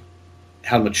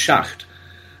 Helmut Schacht,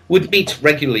 would meet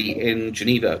regularly in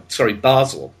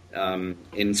Basel,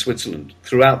 in Switzerland,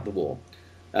 throughout the war.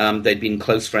 They'd been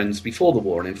close friends before the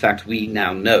war, and in fact, we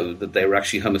now know that they were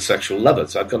actually homosexual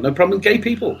lovers. I've got no problem with gay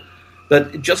people.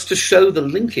 But just to show the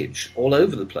linkage all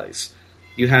over the place,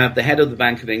 you have the head of the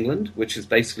Bank of England, which is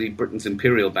basically Britain's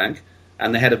imperial bank,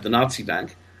 and the head of the Nazi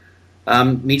bank,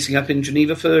 meeting up in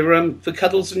Geneva for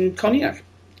cuddles and cognac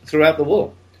throughout the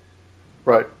war.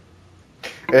 Right.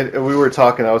 And I was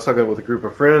talking with a group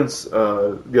of friends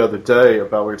the other day we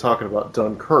were talking about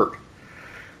Dunkirk.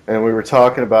 And we were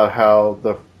talking about how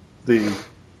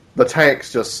the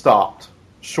tanks just stopped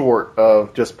short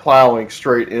of just plowing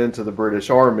straight into the British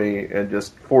Army and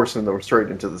just forcing them straight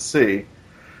into the sea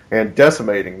and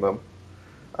decimating them.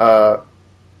 And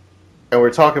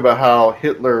we're talking about how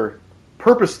Hitler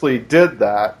purposely did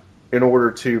that in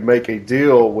order to make a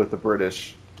deal with the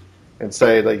British and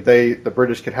say like the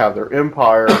British could have their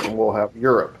empire and we'll have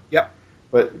Europe. Yep.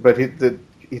 But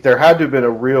there had to have been a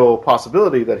real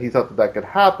possibility that he thought that could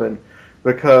happen,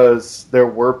 because there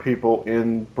were people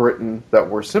in Britain that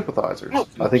were sympathizers. Oh,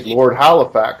 I think Lord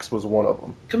Halifax was one of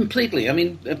them. Completely. I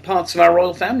mean, parts of our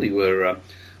royal family were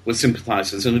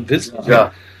sympathizers and had visited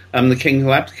the king who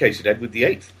abdicated, Edward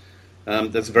VIII.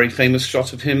 There's a very famous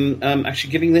shot of him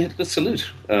actually giving the Hitler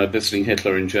salute, visiting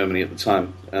Hitler in Germany at the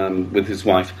time with his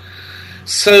wife.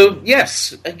 So,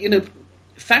 yes,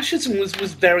 fascism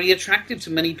was very attractive to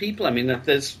many people. I mean,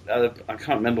 there's I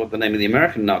can't remember what the name of the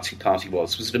American Nazi party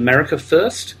was. Was it America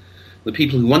First? The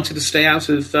people who wanted to stay out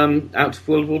of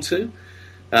World War II?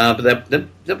 But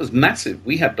that was massive.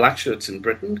 We had black shirts in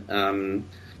Britain.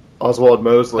 Oswald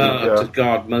Mosley.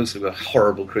 God, Mosley was a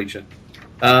horrible creature.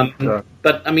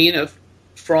 But, I mean,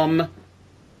 from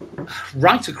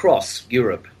right across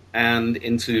Europe and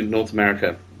into North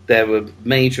America, there were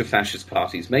major fascist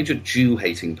parties, major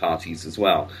Jew-hating parties as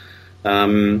well. I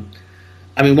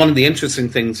mean, one of the interesting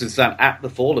things is that at the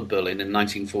fall of Berlin in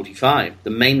 1945, the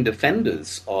main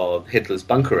defenders of Hitler's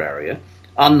bunker area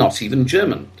are not even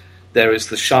German. There is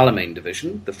the Charlemagne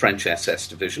Division, the French SS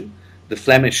Division, the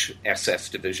Flemish SS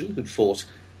Division, who'd fought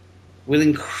with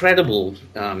incredible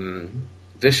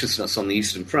viciousness on the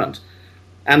Eastern Front,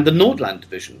 and the Nordland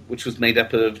Division, which was made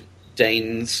up of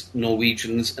Danes,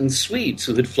 Norwegians, and Swedes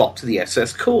who had flocked to the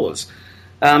SS cause.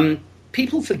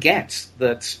 People forget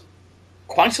that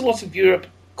quite a lot of Europe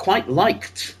quite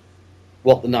liked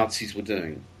what the Nazis were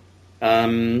doing.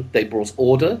 They brought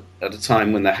order at a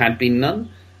time when there had been none,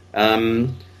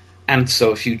 and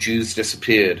so a few Jews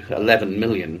disappeared. 11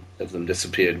 million of them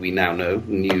disappeared, we now know.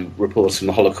 New reports from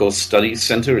the Holocaust Studies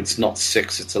Center, it's not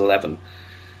 6, it's 11.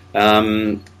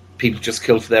 People just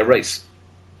killed for their race.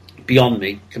 Beyond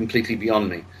me, completely beyond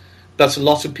me. But a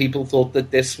lot of people thought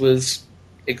that this was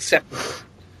acceptable.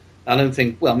 I don't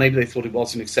think, well, maybe they thought it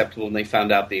wasn't acceptable and they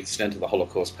found out the extent of the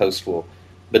Holocaust post-war.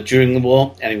 But during the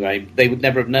war, anyway, they would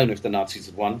never have known if the Nazis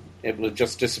had won. It would have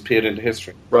just disappeared into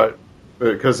history. Right,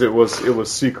 because it was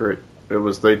secret.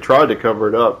 They tried to cover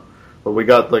it up, but we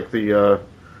got like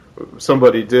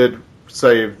somebody did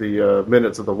save the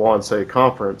minutes of the Wannsee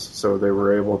conference, so they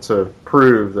were able to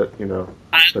prove that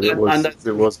that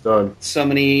it was done. So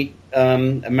many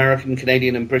American,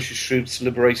 Canadian, and British troops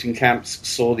liberating camps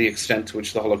saw the extent to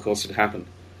which the Holocaust had happened.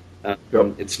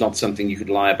 It's not something you could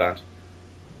lie about.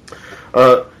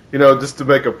 Just to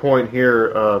make a point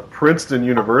here, Princeton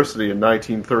University in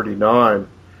 1939,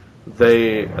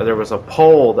 there was a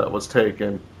poll that was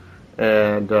taken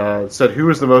and said who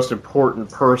is the most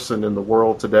important person in the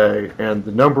world today, and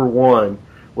the number one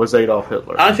was Adolf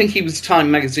Hitler. I think he was Time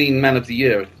Magazine Man of the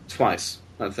Year twice,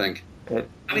 I think.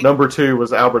 Number two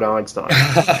was Albert Einstein.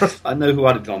 I know who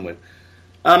I'd have gone with.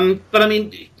 But I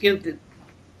mean,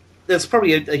 there's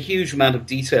probably a huge amount of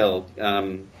detail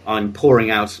I'm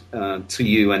pouring out to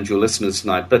you and your listeners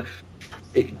tonight, but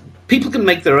people can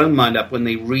make their own mind up when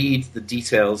they read the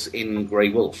details in Grey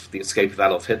Wolf, The Escape of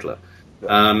Adolf Hitler.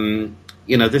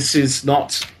 This is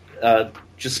not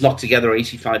just knocked together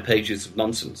 85 pages of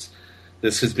nonsense.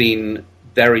 This has been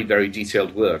very, very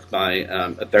detailed work by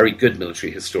a very good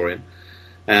military historian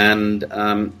and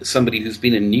somebody who's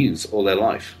been in news all their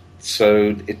life.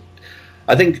 So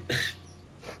I think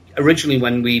originally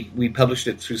when we published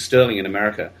it through Sterling in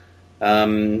America,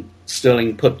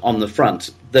 Sterling put on the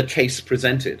front the case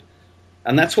presented.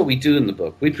 And that's what we do in the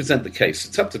book. We present the case.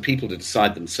 It's up to people to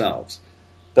decide themselves.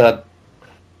 But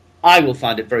I will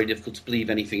find it very difficult to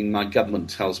believe anything my government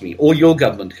tells me, or your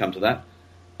government, come to that.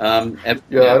 I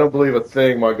don't believe a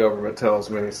thing my government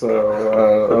tells me,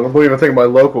 so I don't believe a thing my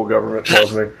local government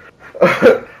tells me.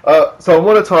 So I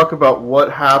want to talk about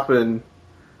what happened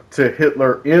to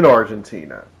Hitler in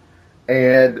Argentina,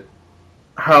 and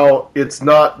how it's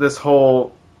not this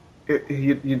whole...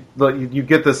 You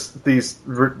get these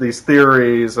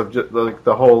theories of just, like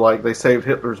the whole they saved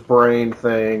Hitler's brain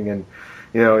thing, and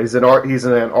he's in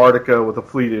Antarctica with a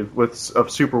fleet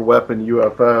of super weapon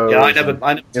UFOs. Yeah, I never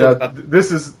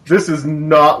this is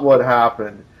not what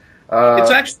happened.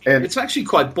 It's actually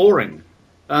quite boring.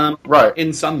 Right.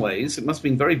 In some ways, it must have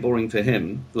been very boring for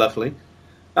him. Luckily,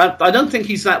 I don't think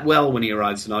he's that well when he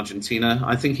arrives in Argentina.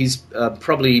 I think he's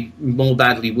probably more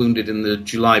badly wounded in the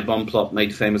July bomb plot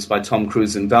made famous by Tom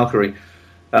Cruise in Valkyrie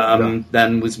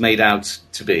than was made out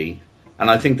to be. And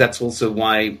I think that's also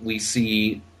why we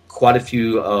see quite a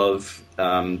few of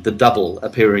the double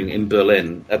appearing in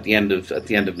Berlin at the end of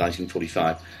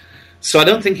 1945. So I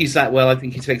don't think he's that well. I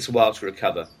think he takes a while to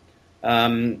recover.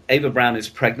 Ava Braun is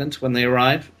pregnant when they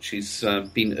arrive. She's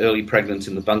been early pregnant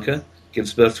in the bunker,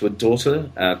 gives birth to a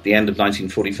daughter at the end of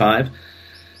 1945.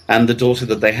 And the daughter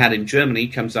that they had in Germany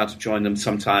comes out to join them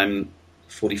sometime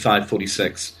 45,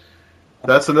 46.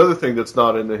 That's another thing that's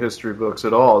not in the history books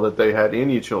at all, that they had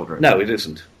any children. No, it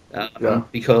isn't.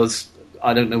 Because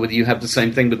I don't know whether you have the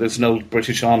same thing, but there's an old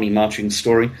British Army marching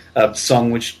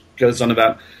song which goes on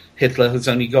about Hitler has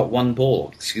only got one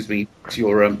ball. Excuse me to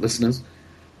your listeners.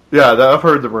 Yeah, I've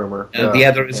heard the rumor. The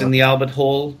other is in the Albert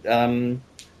Hall.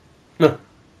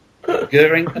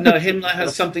 Goering. No, Himmler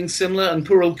has something similar, and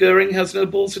poor old Goering has no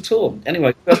balls at all.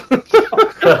 Anyway. But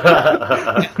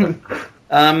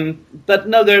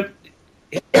no,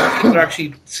 Hitler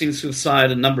actually seems to have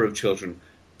sired a number of children.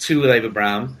 2 with Ava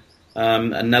Braun,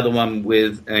 another one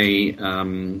with a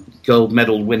gold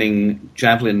medal winning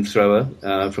javelin thrower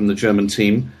from the German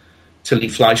team, Tilly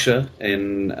Fleischer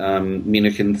in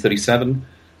Munich in 1937.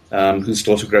 Whose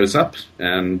daughter grows up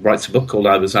and writes a book called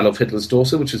I Was Adolf Hitler's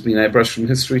Daughter, which has been airbrushed from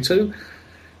history too.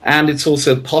 And it's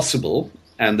also possible,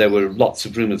 and there were lots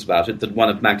of rumours about it, that one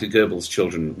of Magda Goebbels'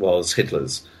 children was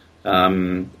Hitler's.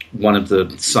 One of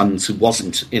the sons who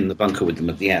wasn't in the bunker with them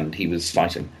at the end. He was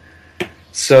fighting.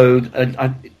 So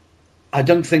I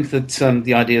don't think that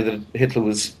the idea that Hitler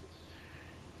was...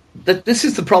 That this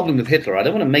is the problem with Hitler. I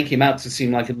don't want to make him out to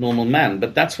seem like a normal man,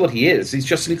 but that's what he is. He's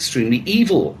just an extremely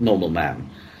evil normal man.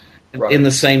 Right. In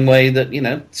the same way that,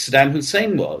 Saddam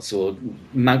Hussein was, or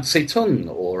Mao Zedong,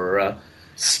 or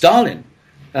Stalin.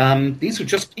 These were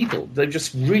just people. They're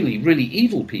just really, really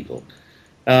evil people.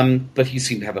 But he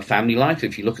seemed to have a family life.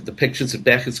 If you look at the pictures of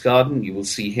Berchtesgaden, you will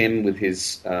see him with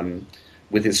his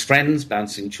friends,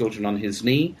 bouncing children on his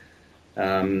knee.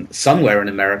 Somewhere in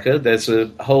America, there's a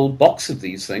whole box of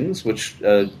these things, which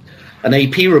an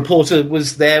AP reporter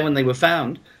was there when they were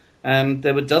found. And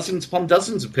there were dozens upon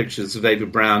dozens of pictures of Ava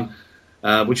Braun,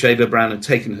 which Ava Braun had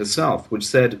taken herself, which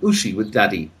said, Uschi with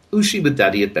Daddy at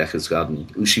Berchtesgaden,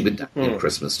 Uschi with Daddy at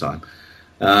Christmas time.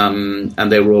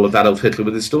 And they were all of Adolf Hitler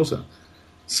with his daughter.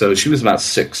 So she was about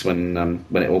 6 when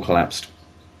it all collapsed.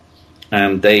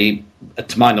 And they,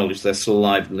 to my knowledge, they're still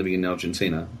alive and living in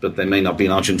Argentina, but they may not be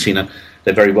in Argentina.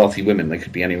 They're very wealthy women. They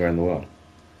could be anywhere in the world.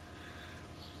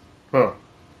 Huh.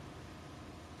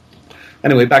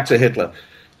 Anyway, back to Hitler.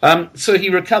 So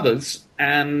he recovers,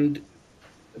 and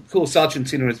of course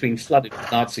Argentina is being flooded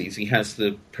with Nazis. He has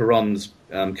the Perons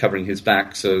covering his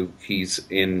back, so he's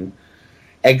in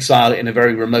exile in a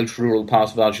very remote rural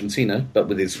part of Argentina, but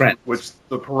with his friends. Which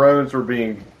the Perons were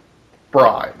being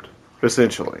bribed,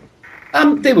 essentially.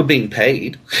 They were being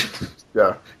paid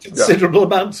considerable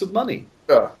amounts of money.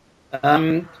 Yeah.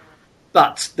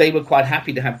 But they were quite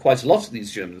happy to have quite a lot of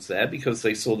these Germans there because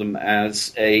they saw them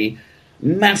as a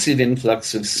massive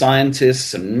influx of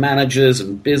scientists and managers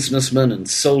and businessmen and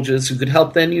soldiers who could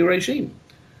help their new regime.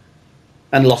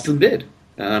 And a lot of them did.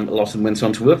 A lot of them went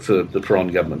on to work for the Peron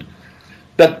government.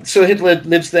 But so Hitler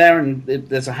lives there, and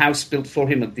there's a house built for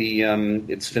him at the...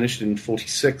 it's finished in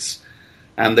 1946,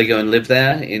 and they go and live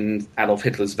there in Adolf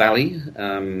Hitler's Valley.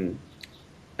 And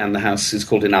the house is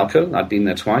called Inalco. I've been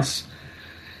there twice.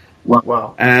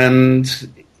 Wow. And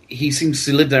he seems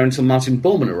to live there until Martin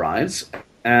Bormann arrives.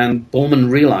 And Bormann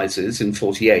realizes in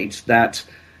 1948 that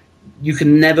you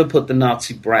can never put the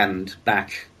Nazi brand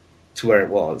back to where it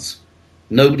was.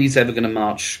 Nobody's ever going to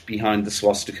march behind the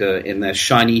swastika in their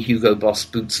shiny Hugo Boss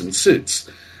boots and suits.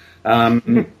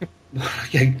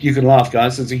 You can laugh,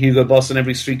 guys. There's a Hugo Boss in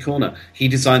every street corner. He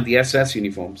designed the SS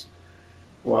uniforms.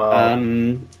 Wow.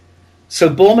 So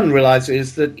Bormann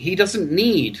realizes that he doesn't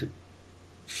need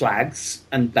flags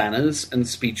and banners and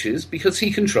speeches because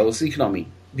he controls the economy.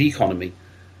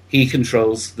 He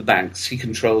controls the banks. He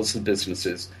controls the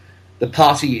businesses. The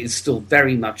party is still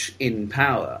very much in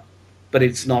power, but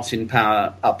it's not in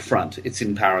power up front. It's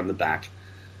in power in the back.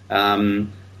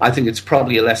 I think it's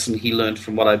probably a lesson he learned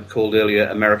from what I called earlier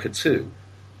America 2.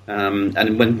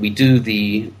 And when we do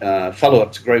the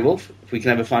follow-up to Grey Wolf, if we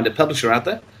can ever find a publisher out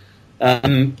there,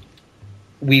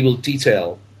 we will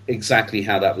detail exactly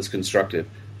how that was constructed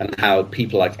and how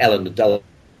people like Eleanor Dulles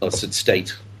at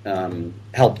State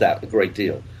helped that a great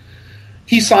deal.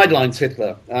 He sidelines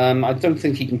Hitler. I don't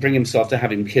think he can bring himself to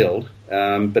have him killed,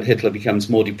 but Hitler becomes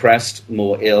more depressed,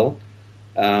 more ill.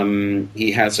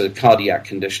 He has a cardiac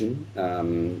condition,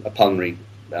 a pulmonary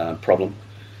problem.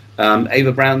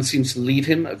 Ava Braun seems to leave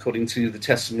him, according to the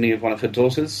testimony of one of her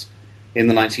daughters, in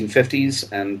the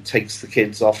 1950s, and takes the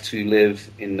kids off to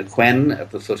live in Neuquén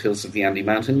at the foothills of the Andean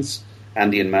Mountains.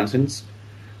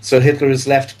 So Hitler is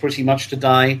left pretty much to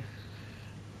die.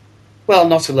 Well,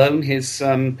 not alone. His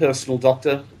personal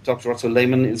doctor, Dr. Otto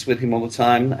Lehmann, is with him all the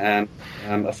time, and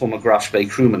a former Graf Spee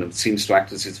crewman who seems to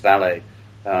act as his valet,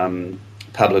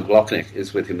 Pablo Glocknik,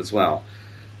 is with him as well.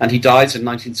 And he dies in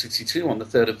 1962 on the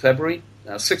 3rd of February,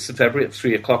 6th of February at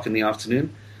 3 o'clock in the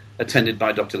afternoon, attended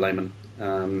by Dr. Lehmann,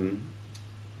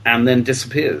 and then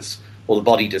disappears, or the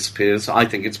body disappears. I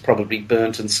think it's probably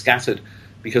burnt and scattered,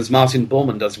 because Martin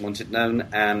Bormann doesn't want it known,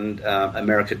 and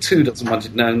America 2 doesn't want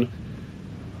it known,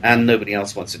 and nobody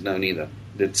else wants it known either.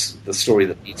 It's the story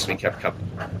that needs to be kept covered.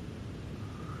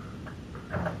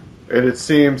 And it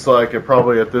seems like it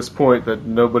probably at this point that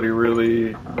nobody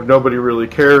really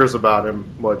cares about him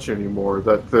much anymore.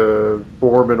 That the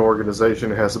Bormann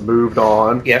organization has moved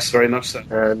on. Yes, very much so.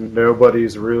 And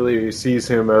nobody's really sees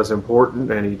him as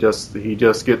important, and he just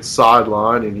gets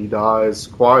sidelined and he dies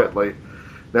quietly.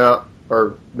 Now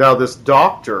this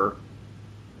doctor,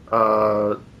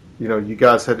 you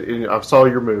guys I saw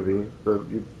your movie.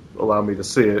 You allowed me to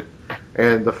see it,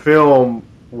 and the film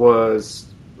was.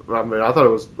 I mean, I thought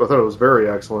it was very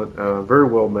excellent, very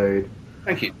well made.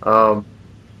 Thank you.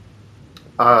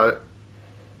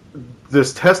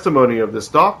 This testimony of this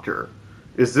doctor,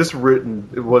 is this written?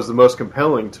 It was the most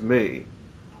compelling to me.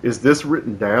 Is this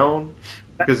written down?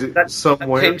 Because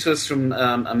somewhere that came to us from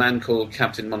a man called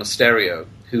Captain Monasterio,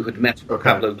 who had met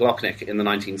Pablo Glocknik in the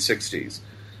 1960s,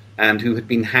 and who had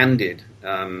been handed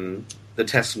the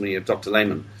testimony of Dr.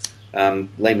 Lehmann,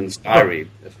 Lehmann's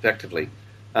diary, effectively.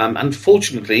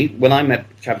 Unfortunately, when I met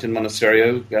Captain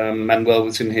Monasterio, Manuel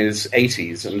was in his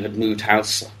 80s and had moved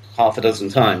house half a dozen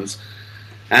times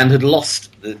and had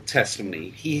lost the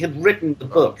testimony. He had written the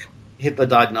book, Hitler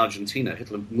Died in Argentina,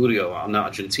 Hitler Murió en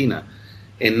Argentina,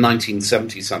 in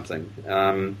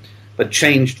 1970-something, but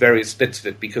changed various bits of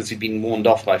it because he'd been warned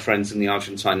off by friends in the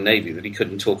Argentine Navy that he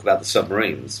couldn't talk about the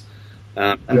submarines.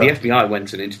 The FBI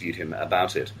went and interviewed him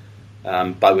about it,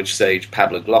 by which stage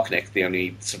Pablo Glocknik, the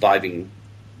only surviving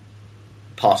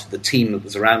part of the team that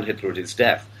was around Hitler at his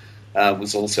death,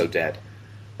 was also dead.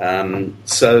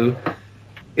 So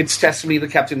it's testimony that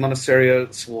Captain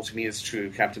Monasterio swore to me is true.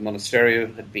 Captain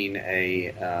Monasterio had been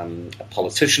a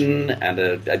politician and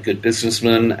a good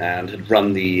businessman, and had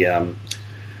run the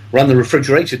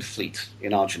refrigerated fleet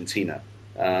in Argentina,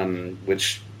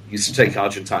 which used to take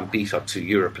Argentine beef up to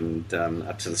Europe and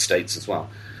up to the States as well.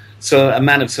 So a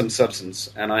man of some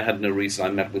substance, and I had no reason. I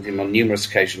met with him on numerous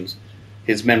occasions.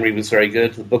 His memory was very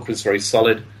good, the book was very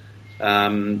solid,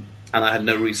 and I had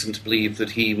no reason to believe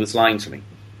that he was lying to me.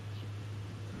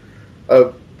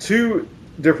 Two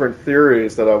different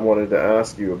theories that I wanted to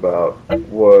ask you about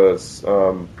was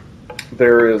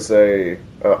there is a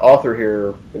author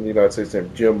here in the United States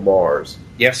named Jim Marrs.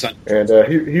 Yes, and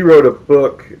he wrote a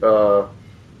book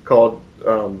called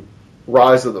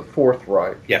Rise of the Fourth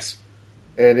Reich. Yes,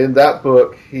 and in that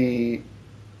book he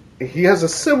has a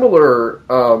similar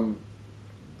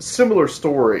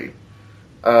story,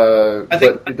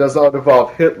 but it does not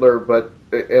involve Hitler, but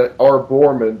R.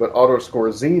 Bormann, but Otto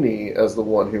Skorzeny as the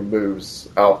one who moves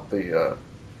out the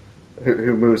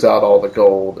who moves out all the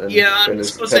gold. And,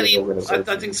 Skorzeny.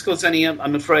 I think Skorzeny.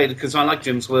 I'm afraid, because I like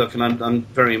Jim's work and I'm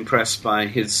very impressed by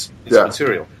his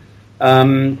material.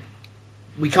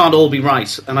 We can't all be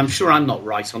right, and I'm sure I'm not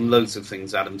right on loads of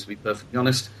things, Adam. To be perfectly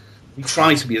honest, we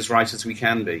try to be as right as we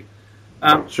can be.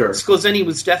 Sure. Skorzeny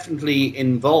was definitely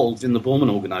involved in the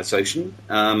Bormann organization,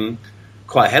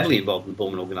 quite heavily involved in the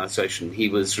Bormann organization. He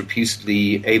was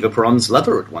reputedly Eva Perón's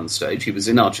lover at one stage. He was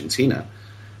in Argentina.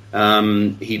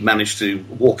 He managed to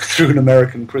walk through an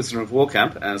American prisoner of war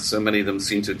camp, as so many of them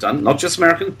seem to have done. Not just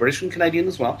American, British and Canadian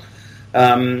as well.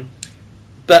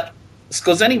 But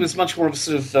Skorzeny was much more of a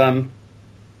sort of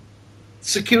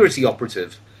security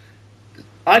operative.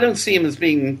 I don't see him as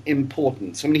being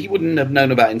important. I mean, he wouldn't have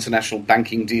known about international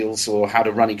banking deals or how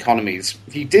to run economies.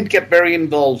 He did get very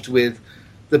involved with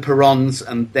the Peróns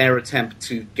and their attempt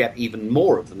to get even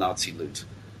more of the Nazi loot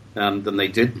than they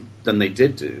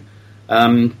did do.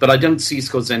 But I don't see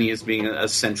Skorzeny as being a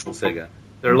central figure.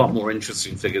 There are a lot more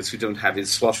interesting figures who don't have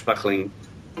his swashbuckling,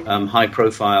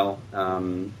 high-profile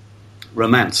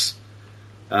romance.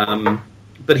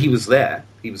 But he was there.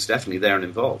 He was definitely there and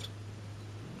involved.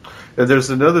 And there's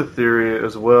another theory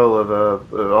as well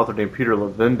of an author named Peter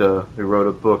Levenda who wrote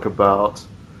a book about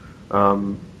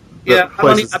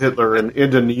places Hitler in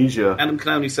Indonesia. Adam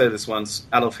can only say this once: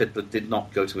 Adolf Hitler did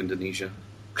not go to Indonesia.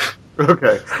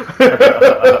 Okay.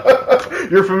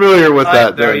 You're familiar with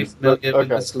that, very familiar with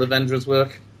Mr. Levendra's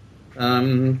work.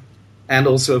 And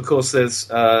also, of course, there's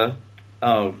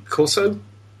Corso?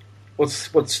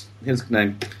 What's his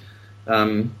name?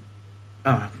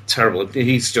 Terrible.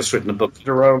 He's just written a book.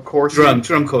 Jerome Corsi?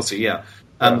 Jerome Corsi, yeah.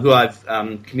 Who I've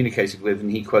communicated with,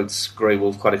 and he quotes Grey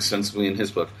Wolf quite extensively in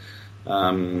his book,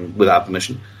 without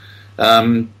permission.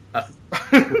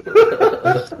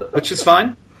 Which is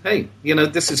fine. Hey,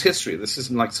 this is history. This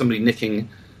isn't like somebody nicking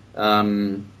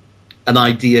an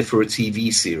idea for a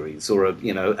TV series or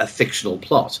a fictional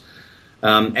plot.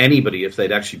 Anybody, if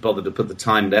they'd actually bothered to put the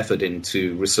time and effort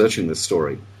into researching this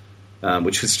story,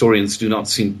 which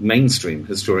mainstream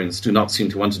historians do not seem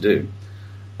to want to do,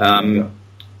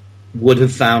 would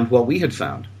have found what we had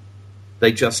found.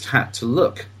 They just had to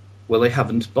look. Well, they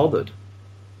haven't bothered.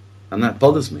 And that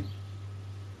bothers me.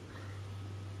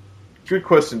 Good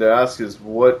question to ask is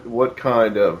what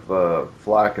kind of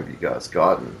flack have you guys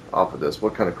gotten off of this?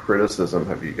 What kind of criticism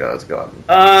have you guys gotten?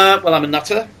 Well, I'm a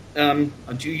nutter. Do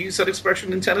you use that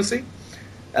expression in Tennessee?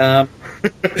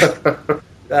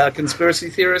 Conspiracy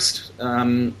theorist.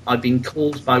 I've been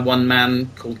called by one man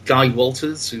called Guy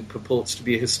Walters, who purports to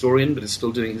be a historian but is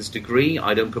still doing his degree.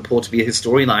 I don't purport to be a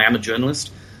historian. I am a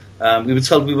journalist. We were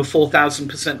told we were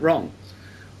 4,000% wrong.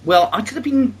 Well, I could have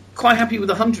been quite happy with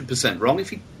 100% wrong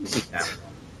if he didn't have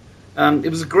wrong. It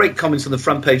was a great comment on the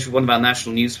front page of one of our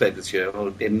national newspapers here,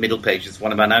 or in middle pages of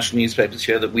one of our national newspapers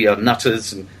here, that we are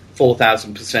nutters and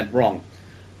 4,000% wrong.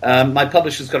 My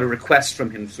publisher's got a request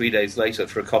from him 3 days later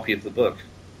for a copy of the book,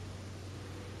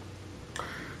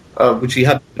 which he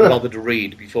hadn't bothered to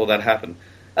read before that happened.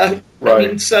 Right. I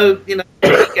mean, so,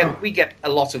 we get a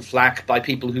lot of flack by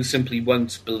people who simply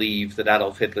won't believe that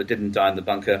Adolf Hitler didn't die in the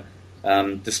bunker,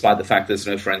 despite the fact there's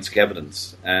no forensic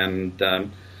evidence. And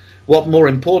what more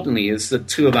importantly is that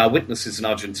two of our witnesses in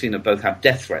Argentina both have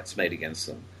death threats made against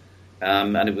them.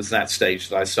 And it was that stage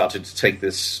that I started to take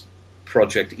this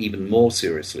project even more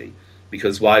seriously,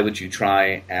 because why would you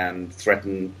try and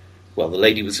threaten... Well, the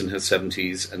lady was in her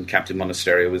 70s and Captain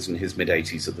Monasterio was in his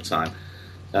mid-80s at the time.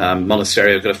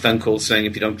 Monasterio got a phone call saying,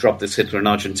 if you don't drop this Hitler in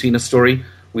Argentina story,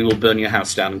 we will burn your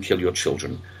house down and kill your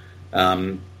children.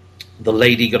 The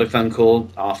lady got a phone call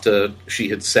after she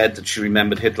had said that she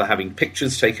remembered Hitler having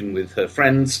pictures taken with her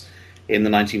friends in the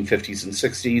 1950s and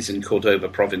 60s in Cordoba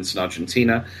province in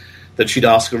Argentina, that she'd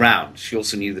ask around. She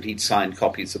also knew that he'd signed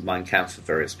copies of Mein Kampf for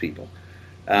various people.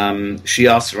 She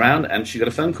asked around, and she got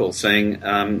a phone call saying,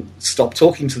 stop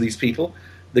talking to these people.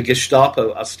 The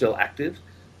Gestapo are still active,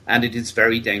 and it is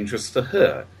very dangerous for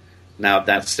her. Now, at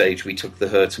that stage, we took the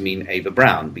her to mean Ava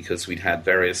Braun, because we'd had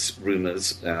various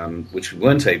rumors, which we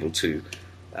weren't able to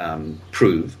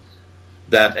prove,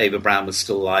 that Ava Braun was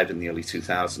still alive in the early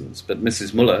 2000s. But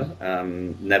Mrs. Muller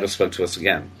never spoke to us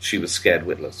again. She was scared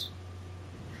witless.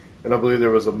 And I believe there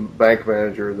was a bank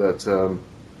manager that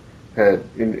had,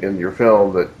 in your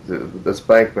film, that this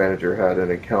bank manager had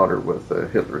an encounter with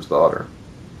Hitler's daughter.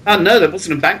 No, that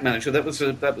wasn't a bank manager. That was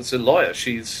a lawyer.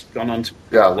 She's gone on to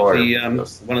be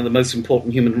one of the most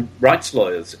important human rights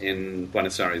lawyers in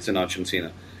Buenos Aires, in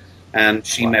Argentina. And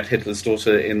she met Hitler's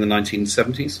daughter in the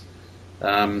 1970s,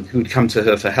 who'd come to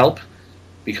her for help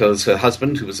because her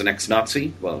husband, who was an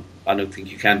ex-Nazi, well, I don't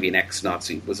think you can be an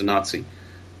ex-Nazi, was a Nazi,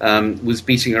 was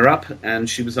beating her up, and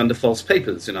she was under false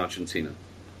papers in Argentina.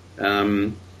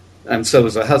 And so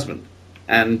was her husband.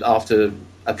 And after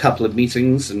a couple of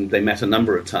meetings, and they met a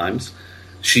number of times,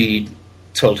 she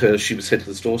told her she was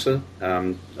Hitler's daughter,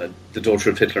 the daughter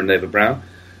of Hitler and Eva Braun,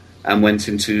 and went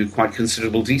into quite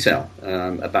considerable detail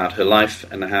about her life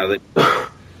and how they...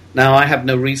 Now, I have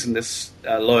no reason, this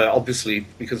lawyer, obviously,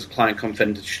 because of client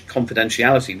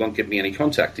confidentiality, won't give me any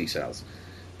contact details,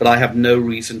 but I have no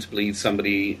reason to believe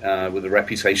somebody with a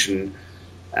reputation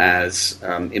as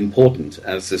important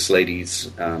as this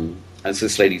lady's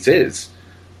is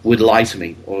would lie to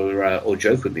me or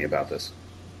joke with me about this.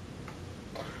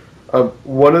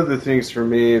 One of the things for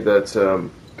me that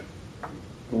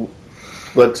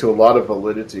led to a lot of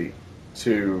validity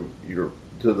to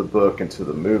the book and to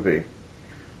the movie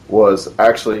was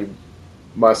actually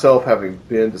myself having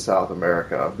been to South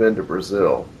America. I've been to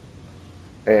Brazil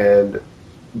and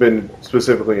been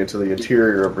specifically into the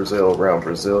interior of Brazil, around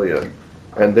Brasilia,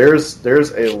 and there's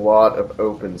a lot of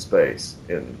open space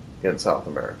in South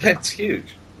America. That's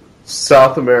huge.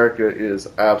 South America is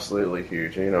absolutely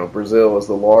huge. Brazil is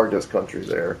the largest country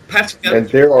there. And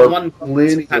there are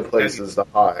plenty of places to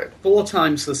hide. 4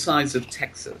 times the size of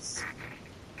Texas.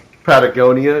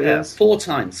 Patagonia is? 4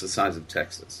 times the size of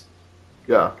Texas.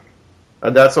 Yeah.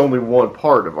 And that's only one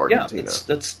part of Argentina.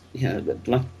 Yeah, that's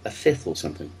like a fifth or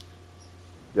something.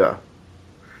 Yeah.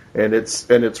 And it's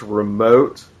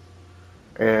remote.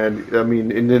 And, I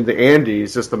mean, and in the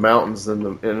Andes, just the mountains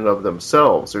in and of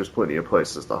themselves, there's plenty of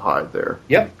places to hide there.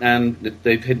 Yep, and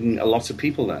they've hidden a lot of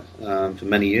people there for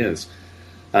many years.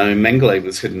 Mengele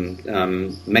was hidden.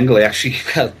 Mengele actually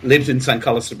lived in San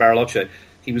Carlos de Bariloche.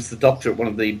 He was the doctor at one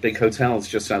of the big hotels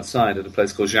just outside at a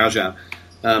place called Jiao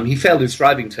Jiao. He failed his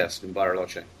driving test in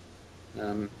Bariloche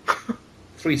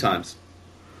 3 times.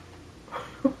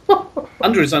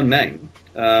 Under his own name.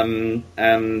 You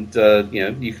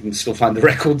can still find the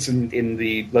records in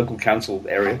the local council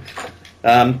area.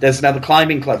 There's another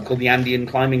climbing club called the Andean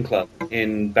Climbing Club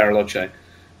in Bariloche.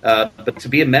 But to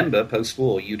be a member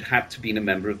post-war, you'd have to be a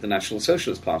member of the National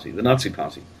Socialist Party, the Nazi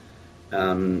Party.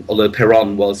 Although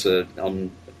Perón was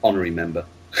an honorary member.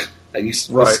 And he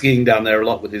was skiing down there a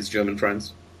lot with his German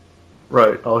friends.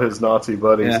 Right, all his Nazi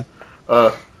buddies.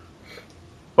 Yeah.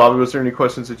 Bobby, was there any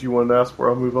questions that you wanted to ask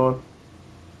before I move on?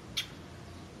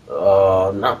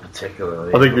 Not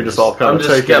particularly. I think you're just all kind of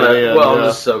taking it in. Well, I'm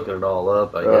just soaking it all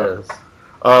up, I guess.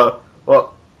 Well, I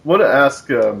want to ask,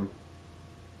 and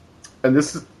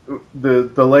this is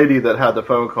the lady that had the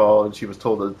phone call, and she was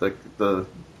told that the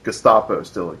Gestapo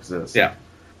still exists. Yeah.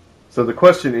 So the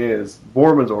question is,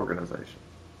 Bormann's organization,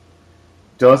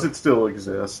 does it still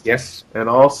exist? Yes. And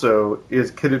also,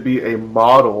 could it be a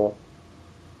model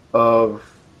of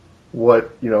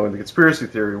what, in the conspiracy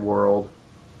theory world,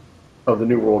 of the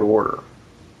New World Order?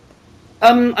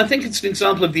 I think it's an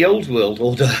example of the Old World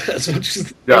Order as much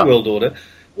as the New World Order.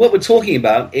 What we're talking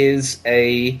about is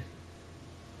a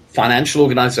financial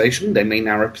organization. They may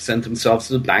now represent themselves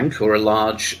as a bank or a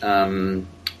large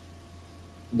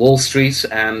Wall Street,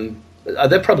 and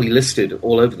they're probably listed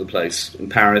all over the place, in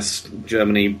Paris,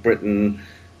 Germany, Britain,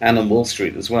 and on Wall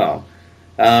Street as well.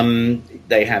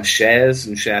 They have shares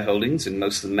and shareholdings in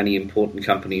most of the many important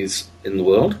companies in the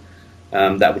world.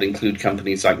 That would include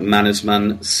companies like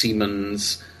Mannesmann,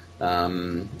 Siemens,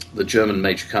 the German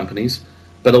major companies,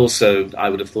 but also I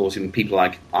would have thought in people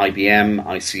like IBM,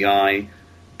 ICI,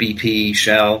 BP,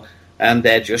 Shell, and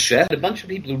they're just a bunch of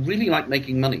people who really like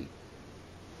making money,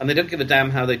 and they don't give a damn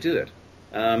how they do it.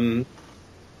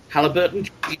 Halliburton,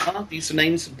 these are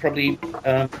names that are probably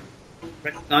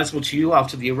recognizable to you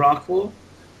after the Iraq War.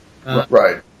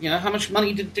 Right. How much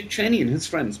money did Dick Cheney and his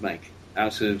friends make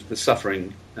out of the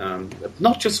suffering,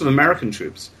 not just of American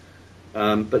troops,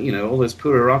 but all those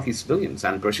poor Iraqi civilians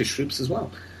and British troops as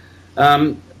well.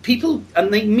 People,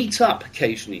 and they meet up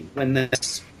occasionally when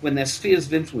their spheres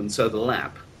of influence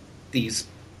overlap, these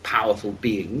powerful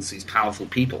beings, these powerful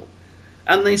people,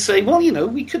 and they say, well,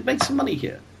 we could make some money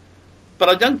here. But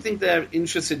I don't think they're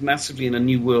interested massively in a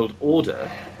new world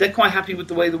order. They're quite happy with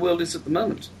the way the world is at the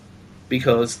moment,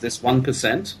 because this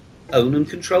 1% own and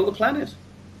control the planet.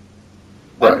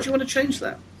 Why would you want to change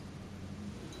that?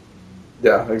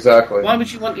 Yeah, exactly. Why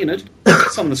would you want,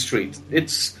 it's on the street?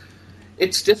 It's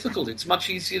difficult. It's much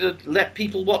easier to let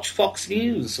people watch Fox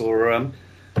News or,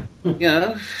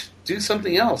 do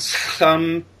something else.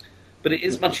 But it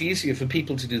is much easier for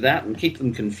people to do that and keep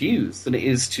them confused than it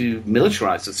is to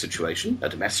militarize a situation, a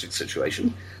domestic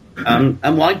situation.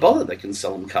 And why bother? They can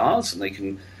sell them cars, and they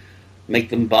can make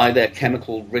them buy their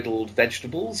chemical-riddled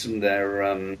vegetables and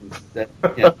their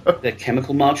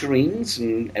chemical margarines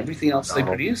and everything else they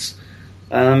produce.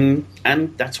 And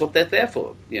that's what they're there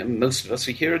for. Most of us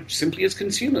are here simply as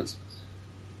consumers.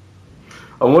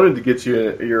 I wanted to get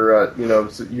you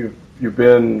you've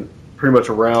been pretty much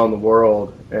around the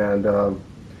world, and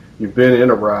you've been in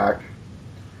Iraq,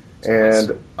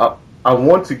 and I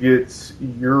want to get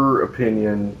your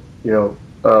opinion,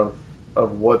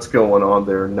 of what's going on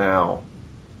there now.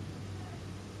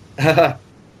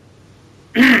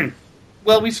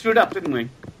 Well, we screwed up, didn't we?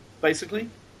 Basically,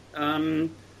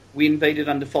 we invaded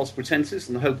under false pretenses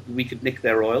in the hope that we could nick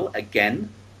their oil again,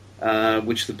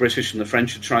 which the British and the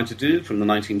French had tried to do from the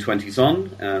 1920s on,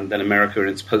 and then America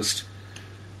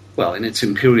in its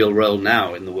imperial role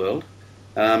now in the world.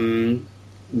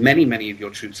 Many of your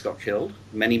troops got killed.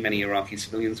 Many Iraqi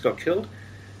civilians got killed.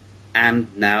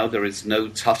 And now there is no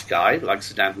tough guy like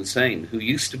Saddam Hussein, who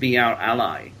used to be our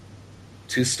ally,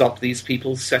 to stop these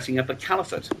people setting up a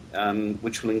caliphate,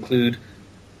 which will include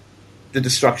the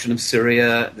destruction of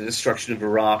Syria, the destruction of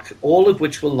Iraq, all of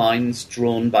which were lines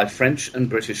drawn by French and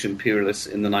British imperialists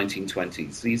in the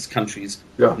 1920s. These countries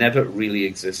never really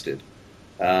existed.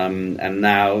 And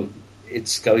now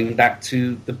it's going back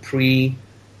to the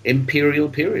pre-imperial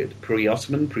period,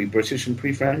 pre-Ottoman, pre-British, and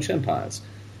pre-French empires.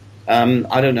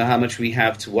 I don't know how much we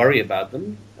have to worry about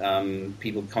them.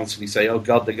 People constantly say, oh,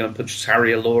 God, they're going to put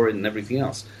Sharia law in and everything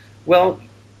else. Well,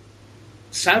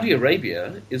 Saudi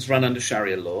Arabia is run under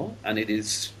Sharia law, and it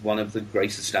is one of the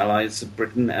greatest allies that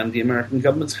Britain and the American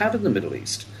governments have in the Middle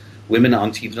East. Women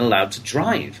aren't even allowed to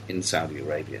drive in Saudi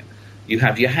Arabia. You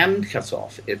have your hand cut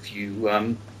off if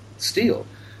you steal.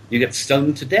 You get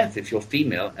stoned to death if you're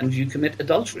female and you commit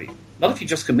adultery. Not if you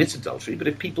just commit adultery, but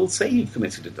if people say you've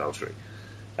committed adultery.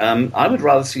 I would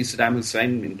rather see Saddam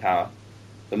Hussein in power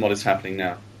than what is happening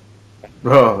now.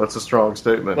 Oh, that's a strong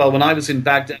statement. Well, when I was in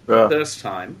Baghdad the first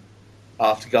time,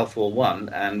 after Gulf War I,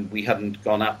 and we hadn't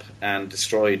gone up and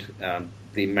destroyed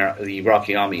the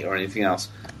Iraqi army or anything else,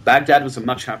 Baghdad was a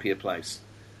much happier place,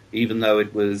 even though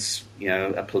it was,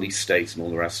 a police state and all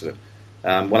the rest of it.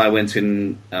 When I went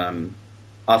in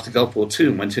after Gulf War II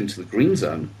and went into the Green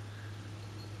Zone,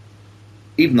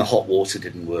 even the hot water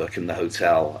didn't work in the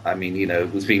hotel. I mean,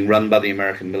 it was being run by the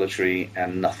American military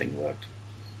and nothing worked.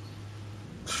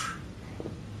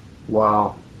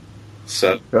 Wow.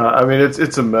 So I mean,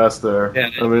 it's a mess there.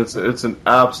 Yeah, I mean, it's an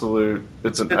absolute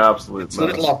mess.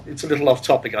 It's a little off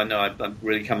topic. I know I've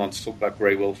really come on to talk about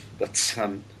Grey Wolf, but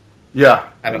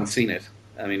having seen it,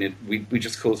 I mean, we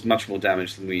just caused much more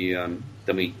damage than we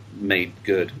made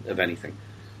good of anything.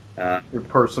 Your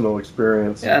personal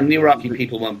experience. Yeah, and the Iraqi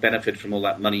people won't benefit from all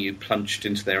that money you plunged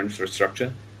into their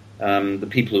infrastructure. The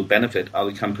people who benefit are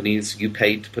the companies you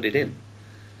paid to put it in.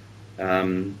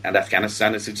 And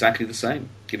Afghanistan is exactly the same.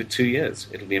 Give it 2 years.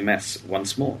 It'll be a mess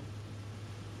once more.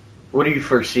 What do you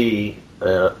foresee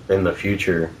in the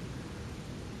future,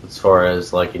 as far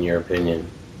as, in your opinion?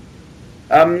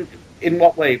 In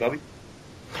what way, Bobby?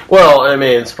 Well, I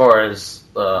mean, as far as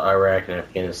Iraq and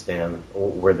Afghanistan,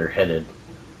 where they're headed.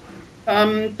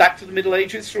 Back to the Middle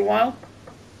Ages for a while.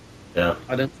 Yeah.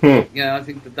 I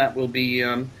think that will be...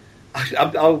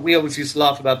 we always used to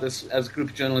laugh about this as a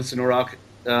group of journalists in Iraq,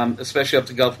 especially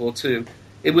after Gulf War II.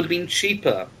 It would have been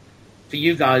cheaper for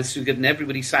you guys to get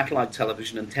everybody satellite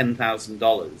television and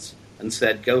 $10,000 and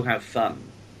said, go have fun.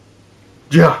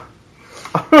 Yeah.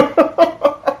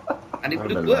 And it would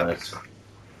have worked.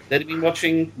 They'd have been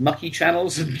watching mucky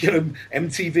channels and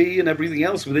MTV and everything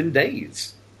else within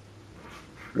days.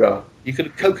 Yeah. You could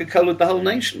have Coca-Cola'd the whole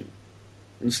nation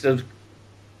instead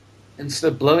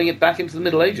of blowing it back into the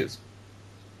Middle Ages.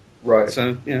 Right.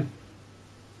 So,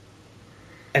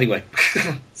 Anyway,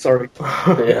 sorry.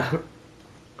 Yeah.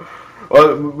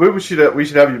 Well, we should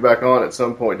have you back on at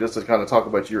some point just to kind of talk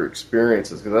about your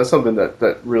experiences, because that's something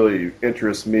that really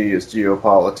interests me is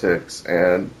geopolitics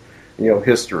and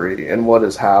history and what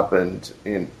has happened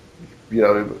in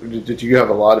did you have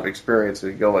a lot of experience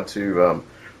in going to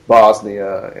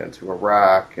Bosnia and to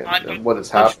Iraq and what has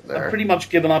happened there? I've pretty much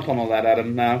given up on all that,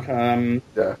 Adam, now.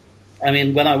 Yeah. I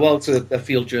mean, when I was a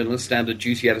field journalist, standard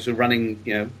duty editor, running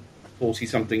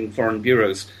 40-something foreign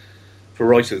bureaus for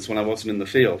Reuters when I wasn't in the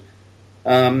field,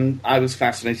 I was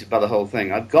fascinated by the whole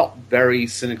thing. I got very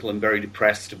cynical and very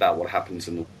depressed about what happens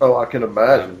in the world. Oh, I can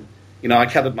imagine. I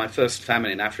covered my first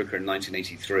famine in Africa in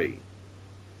 1983.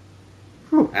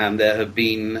 Whew. And there have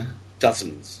been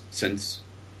dozens since,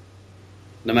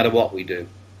 no matter what we do.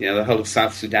 The whole of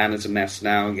South Sudan is a mess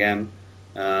now again.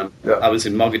 I was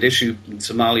in Mogadishu, in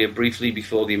Somalia, briefly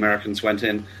before the Americans went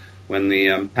in, when the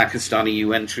Pakistani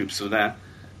UN troops were there.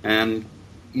 And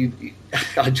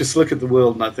I just look at the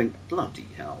world and I think, bloody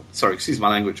hell. Sorry, excuse my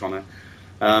language on it.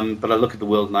 But I look at the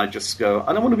world and I just go,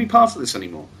 I don't want to be part of this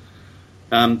anymore.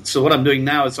 So what I'm doing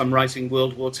now is I'm writing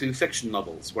World War II fiction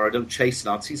novels where I don't chase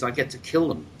Nazis, I get to kill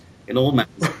them in all manners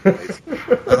of ways.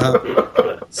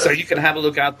 So you can have a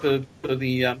look out for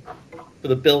the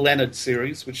Bill Leonard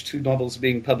series, which 2 novels are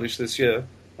being published this year.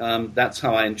 That's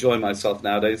how I enjoy myself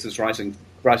nowadays, is writing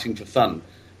for fun,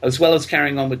 as well as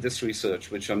carrying on with this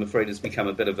research, which I'm afraid has become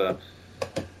a bit of a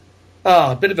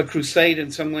crusade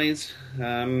in some ways.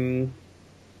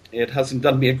 It hasn't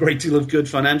done me a great deal of good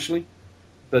financially,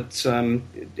 but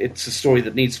it's a story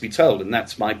that needs to be told, and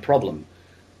that's my problem.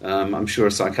 I'm sure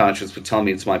a psychiatrist would tell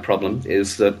me it's my problem,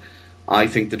 is that I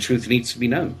think the truth needs to be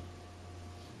known.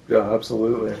 Yeah,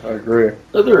 absolutely. I agree.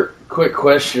 Another quick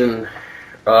question.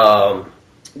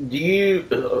 Do you...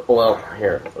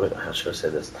 how should I say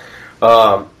this?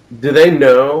 Do they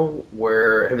know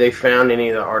have they found any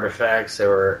of the artifacts that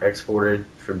were exported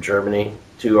from Germany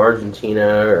to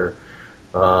Argentina, or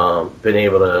been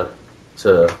able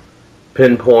to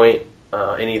pinpoint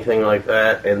anything like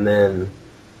that? And then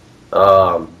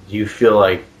do you feel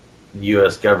like the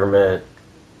U.S. government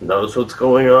knows what's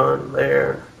going on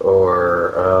there,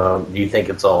 or do you think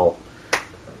it's all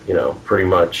pretty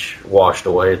much washed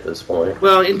away at this point?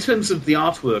 Well, in terms of the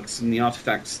artworks and the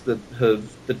artifacts that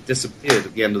disappeared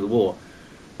at the end of the war,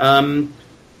 I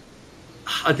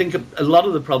think a lot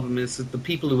of the problem is that the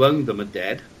people who owned them are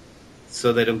dead,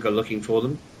 so they don't go looking for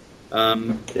them.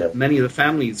 Many of the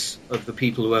families of the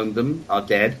people who owned them are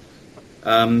dead.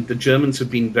 The Germans have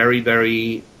been very,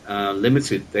 very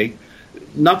limited.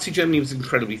 Nazi Germany was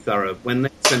incredibly thorough. When they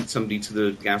sent somebody to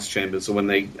the gas chambers, or when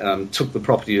they took the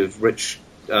property of rich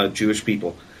Jewish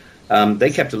people,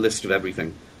 they kept a list of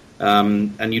everything.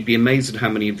 And you'd be amazed at how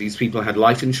many of these people had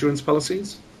life insurance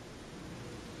policies.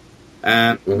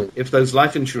 And if those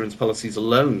life insurance policies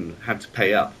alone had to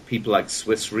pay up, people like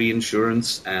Swiss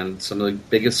Reinsurance and some of the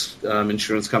biggest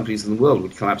insurance companies in the world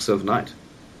would collapse overnight.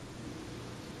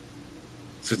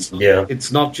 So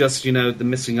it's not just, the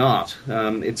missing art.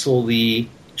 It's all the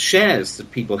shares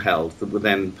that people held that were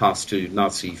then passed to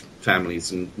Nazi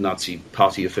families and Nazi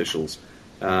party officials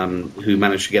who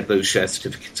managed to get those share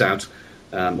certificates out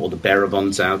or the bearer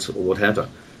bonds out or whatever.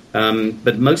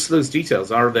 But most of those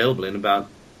details are available in about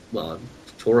 4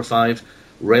 or 5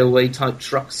 railway-type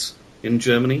trucks in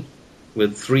Germany,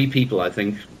 with 3 people, I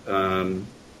think,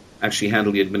 actually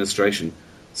handle the administration.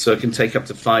 So it can take up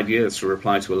to 5 years to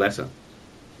reply to a letter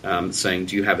saying,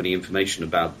 do you have any information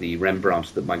about the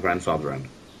Rembrandt that my grandfather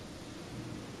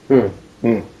owned?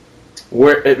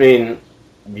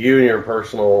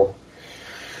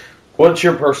 What's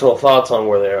your personal thoughts on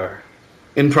where they are?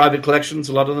 In private collections,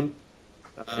 a lot of them.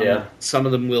 Some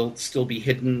of them will still be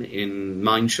hidden in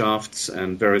mine shafts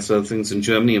and various other things in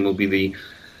Germany, and will be the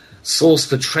source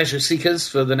for treasure seekers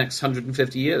for the next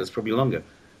 150 years, probably longer.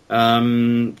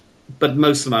 But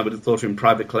most of them, I would have thought, are in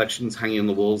private collections, hanging on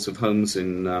the walls of homes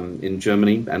in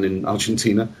Germany and in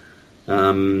Argentina,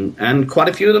 and quite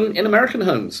a few of them in American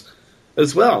homes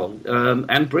as well,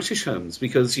 and British homes,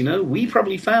 because we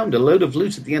probably found a load of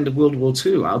loot at the end of World War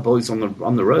II. Our boys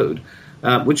on the road.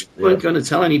 Which weren't going to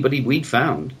tell anybody we'd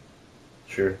found.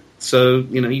 Sure. So,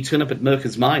 you turn up at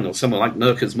Merker's Mine, or somewhere like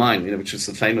Merker's Mine, which is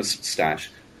the famous stash,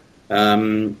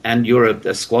 and you're a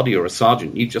squaddy or a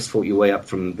sergeant. You just fought your way up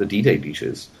from the D-Day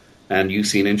beaches, and you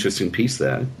see an interesting piece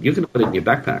there. You can put it in your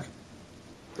backpack.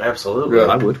 Absolutely. Yeah.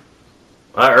 I would.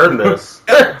 I earned this.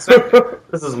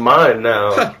 This is mine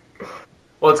now.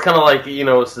 Well, it's kind of like,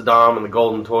 Saddam and the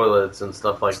golden toilets and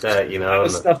stuff like that, The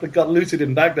stuff that got looted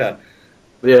in Baghdad.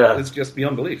 Yeah. It's just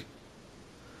beyond belief.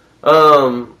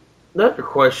 Another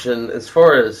question, as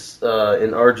far as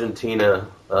in Argentina,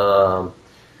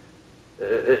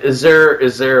 is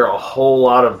there a whole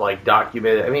lot of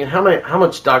documented? I mean, how many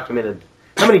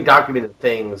documented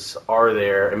things are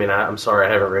there? I mean, I'm sorry, I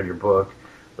haven't read your book.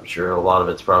 I'm sure a lot of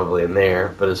it's probably in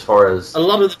there. But as far as a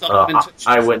lot of the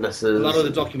eyewitnesses, a lot of the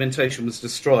documentation was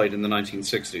destroyed in the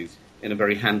 1960s in a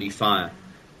very handy fire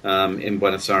in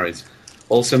Buenos Aires.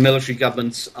 Also, military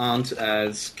governments aren't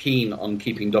as keen on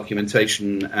keeping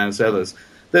documentation as others.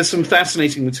 There's some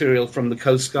fascinating material from the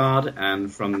Coast Guard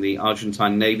and from the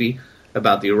Argentine Navy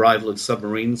about the arrival of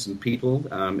submarines and people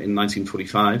in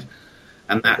 1945,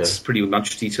 and that's pretty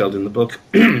much detailed in the book.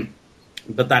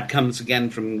 But that comes, again,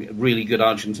 from really good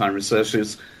Argentine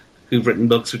researchers who've written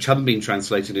books which haven't been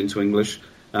translated into English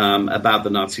about the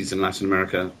Nazis in Latin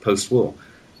America post-war.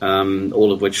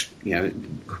 All of which,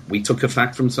 we took a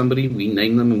fact from somebody, we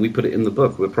named them, and we put it in the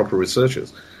book. We're proper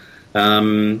researchers.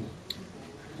 There's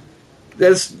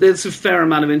a fair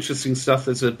amount of interesting stuff.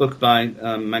 There's a book by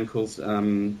a man called,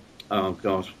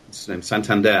 what's his name,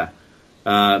 Santander,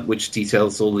 which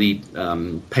details all the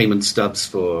payment stubs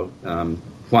for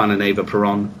Juan and Eva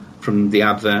Perón from the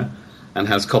Abwehr, and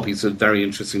has copies of very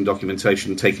interesting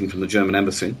documentation taken from the German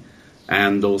embassy,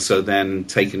 and also then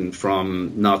taken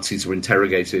from Nazis who were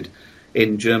interrogated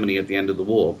in Germany at the end of the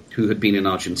war, who had been in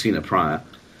Argentina prior.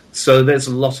 So there's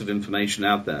a lot of information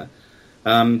out there.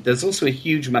 There's also a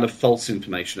huge amount of false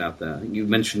information out there. You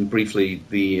mentioned briefly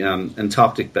the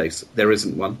Antarctic base. There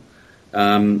isn't one.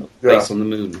 Base on the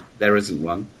moon. There isn't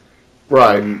one.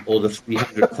 Right. Or the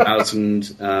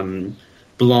 300,000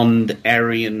 blonde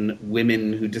Aryan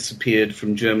women who disappeared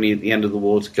from Germany at the end of the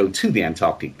war to go to the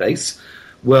Antarctic base.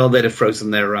 Well, they'd have frozen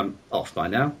their off by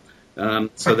now.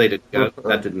 So they didn't go.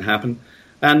 That didn't happen.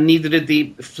 And neither did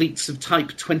the fleets of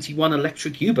Type 21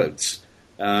 electric U-boats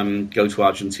go to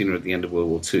Argentina at the end of World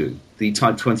War II. The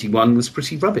Type 21 was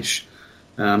pretty rubbish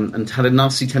and had a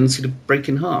nasty tendency to break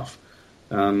in half.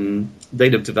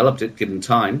 They'd have developed it, given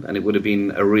time, and it would have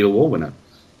been a real war winner.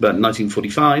 But in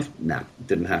 1945, it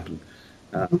didn't happen.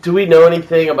 Do we know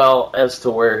anything as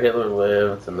to where Hitler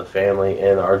lived and the family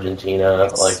in Argentina?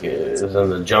 Like, is it in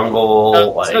the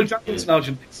jungle? There's no jungles in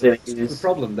Argentina. That's the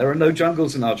problem. There are no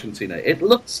jungles in Argentina. It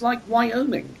looks like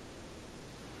Wyoming.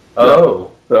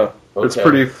 Oh. Yeah. It's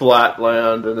pretty flat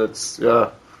land, and it's,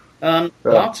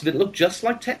 Parts of it look just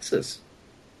like Texas.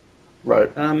 Right.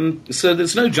 So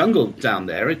there's no jungle down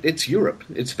there. It's Europe.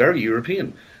 It's very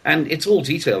European. And it's all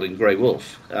detailed in Grey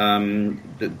Wolf.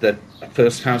 The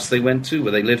first house they went to,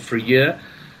 where they lived for a year,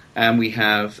 And we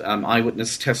have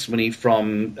eyewitness testimony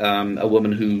from a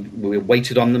woman who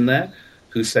waited on them there,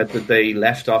 who said that they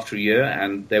left after a year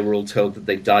and they were all told that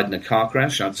they died in a car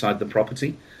crash outside the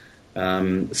property.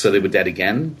 So they were dead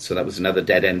again. So that was another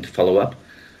dead-end follow-up.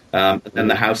 And then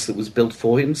the house that was built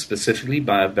for him specifically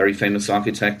by a very famous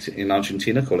architect in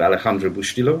Argentina called Alejandro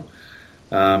Bustillo,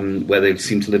 where they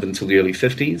seemed to live until the early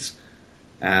 50s.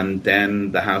 And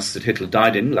then the house that Hitler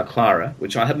died in, La Clara,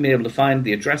 which I haven't been able to find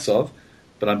the address of,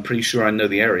 but I'm pretty sure I know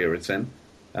the area it's in.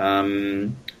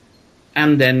 And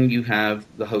then you have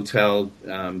the Hotel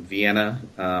Vienna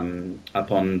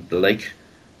up on the lake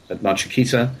at Mar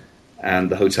Chiquita,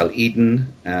 and the Hotel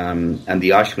Eden, and the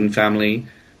Eichmann family.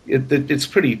 It's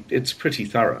pretty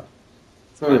thorough.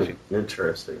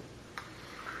 Interesting.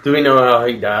 Do we know how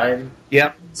he died?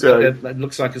 Yeah, so it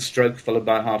looks like a stroke followed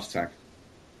by a heart attack.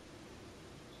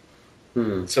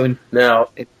 So now,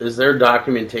 is there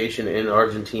documentation in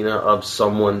Argentina of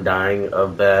someone dying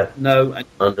of that? No,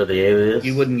 under the alias.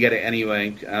 You wouldn't get it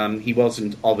anyway. He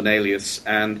wasn't of an alias,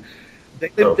 and they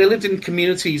lived in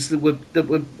communities that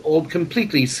were all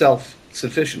completely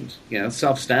self-sufficient,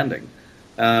 self-standing.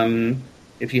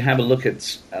 If you have a look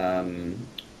at, I'm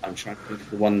trying to think of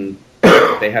the one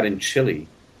they had in Chile,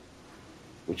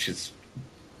 which is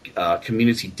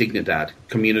Community Dignidad.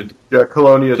 Colonia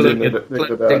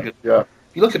Dignidad. Yeah.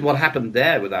 You look at what happened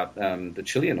there without the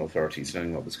Chilean authorities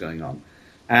knowing what was going on.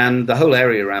 And the whole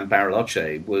area around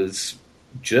Bariloche was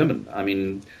German. I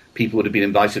mean, people would have been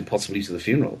invited possibly to the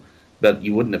funeral, but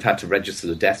you wouldn't have had to register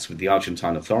the deaths with the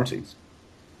Argentine authorities.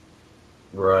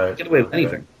 Right. Get away with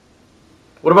anything.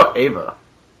 What about Ava?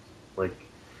 Like,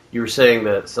 you were saying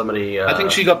that somebody... I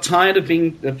think she got tired of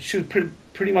being... she was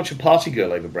pretty much a party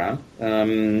girl, Ava Brown.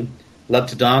 Loved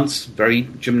to dance, very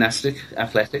gymnastic,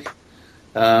 athletic.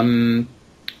 And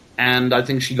I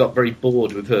think she got very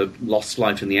bored with her lost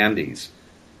life in the Andes.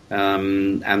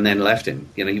 And then left him.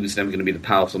 He was never going to be the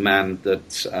powerful man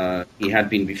that he had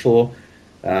been before.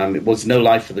 It was no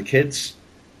life for the kids.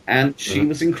 And she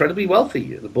was incredibly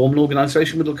wealthy. The Bormann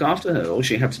organization would look after her. All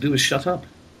she had to do was shut up.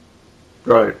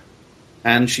 Right.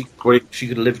 And she could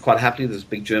have lived quite happily. There's a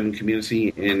big German community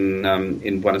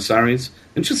in Buenos Aires.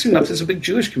 Interesting enough, there's a big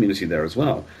Jewish community there as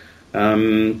well,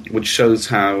 which shows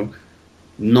how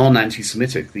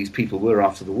non-anti-Semitic these people were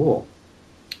after the war.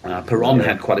 Perón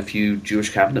had quite a few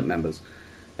Jewish cabinet members.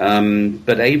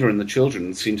 But Ava and the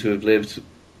children seem to have lived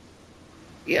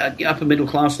upper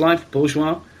middle-class life,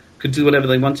 bourgeois, could do whatever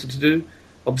they wanted to do.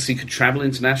 Obviously could travel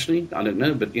internationally. I don't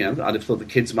know, but I'd have thought the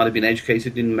kids might have been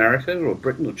educated in America or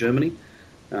Britain or Germany.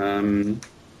 They're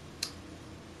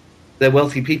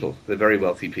wealthy people. They're very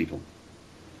wealthy people.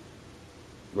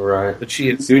 Right. But she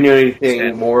is. Do you know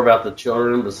anything more about the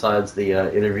children besides the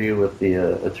interview with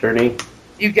the attorney?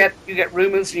 You get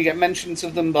rumors, you get mentions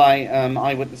of them by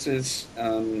eyewitnesses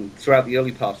throughout the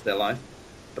early part of their life.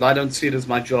 But I don't see it as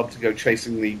my job to go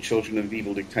chasing the children of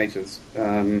evil dictators.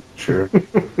 Sure.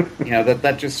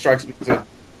 That just strikes me as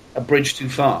a bridge too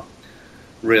far,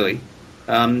 really.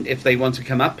 If they want to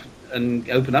come up and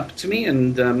open up to me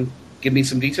and give me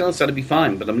some details, that'd be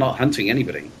fine. But I'm not hunting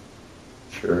anybody.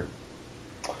 Sure.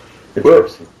 Well,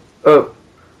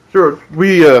 sure.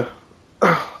 We want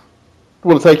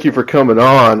to thank you for coming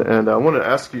on, and I want to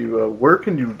ask you, where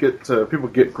can you get people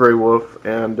get Grey Wolf,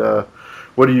 and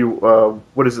what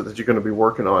is it that you're going to be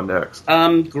working on next?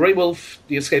 Grey Wolf: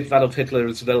 The Escape of Adolf Hitler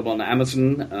is available on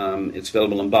Amazon. It's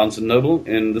available on Barnes & Noble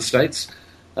in the States.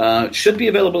 It should be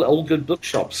available at all good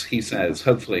bookshops, he says,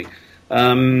 hopefully.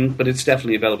 But it's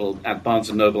definitely available at Barnes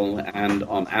 & Noble and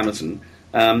on Amazon,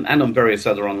 and on various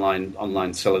other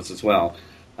online sellers as well.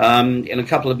 In a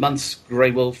couple of months,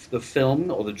 Grey Wolf, the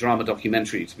film, or the drama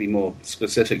documentary, to be more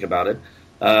specific about it,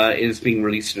 is being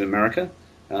released in America.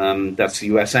 That's the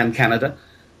US and Canada,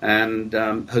 and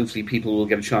hopefully people will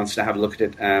get a chance to have a look at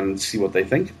it and see what they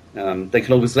think. They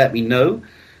can always let me know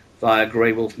via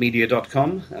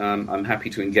greywolfmedia.com. I'm happy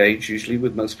to engage, usually,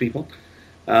 with most people.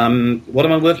 What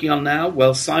am I working on now?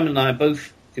 Well, Simon and I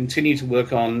both continue to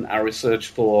work on our research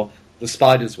for The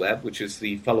Spider's Web, which is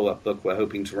the follow-up book we're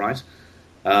hoping to write.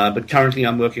 But currently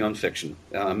I'm working on fiction.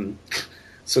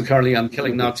 So currently I'm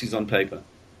killing Nazis on paper.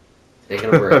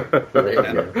 Taking a break.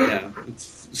 Yeah.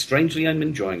 Strangely, I'm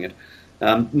enjoying it.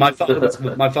 My father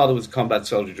was a combat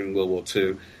soldier during World War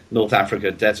II, North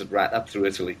Africa, desert rat, up through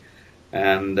Italy.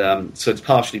 And so it's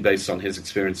partially based on his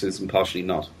experiences and partially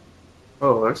not.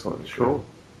 Oh, excellent. Cool.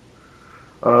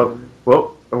 Well,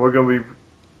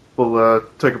 we'll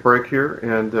take a break here,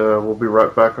 and we'll be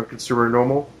right back on Consumer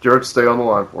Normal. Jared, stay on the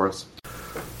line for us.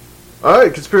 All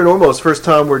right, Conspiranormal, it's the first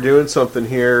time we're doing something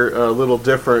here a little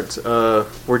different.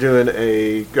 We're doing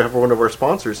have one of our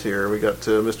sponsors here. We got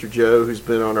Mr. Joe, who's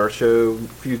been on our show a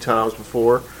few times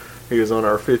before. He was on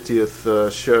our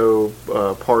 50th show,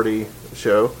 party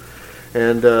show.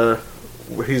 And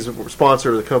he's a sponsor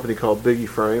of the company called Biggie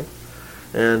Frame.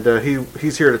 And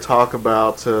he's here to talk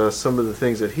about some of the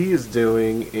things that he is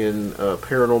doing in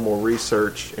paranormal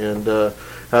research, and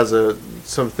has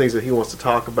some things that he wants to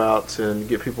talk about and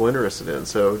get people interested in.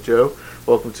 So, Joe,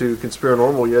 welcome to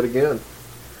Conspiranormal yet again.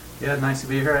 Yeah, nice to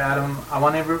be here, Adam. I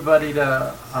want everybody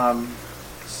to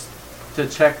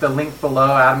check the link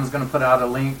below. Adam's going to put out a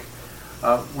link.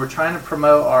 We're trying to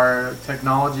promote our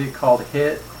technology called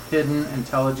HIT, Hidden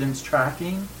Intelligence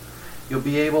Tracking. You'll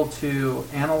be able to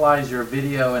analyze your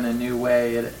video in a new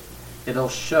way. It'll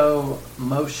show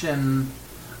motion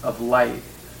of light.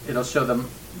 It'll show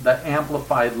the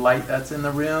amplified light that's in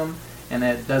the room, and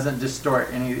it doesn't distort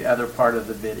any other part of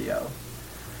the video.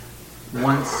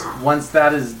 Once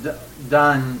that is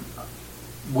done,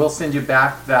 we'll send you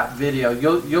back that video.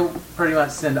 You'll pretty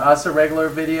much send us a regular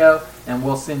video, and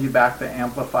we'll send you back the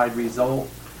amplified result,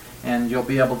 and you'll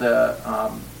be able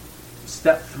to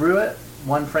step through it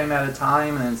one frame at a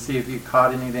time and see if you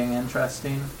caught anything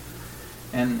interesting.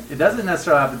 And it doesn't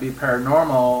necessarily have to be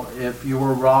paranormal. If you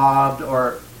were robbed,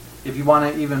 or if you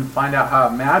want to even find out how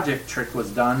a magic trick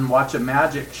was done, watch a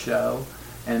magic show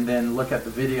and then look at the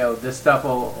video. This stuff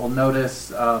will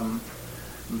notice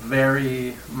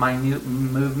very minute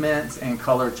movements and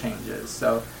color changes.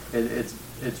 So it's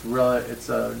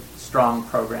a strong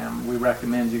program. We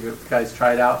recommend you guys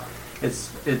try it out.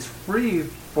 It's free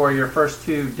for your first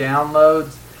 2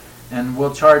 downloads, and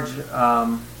we'll charge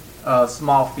a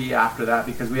small fee after that,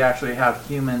 because we actually have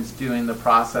humans doing the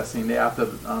processing. They have to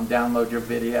download your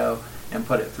video and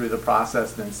put it through the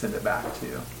process, then send it back to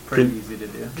you. Pretty easy to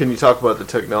do. Can you talk about the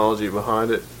technology behind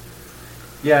it?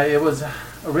 Yeah, it was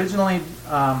originally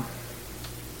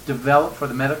developed for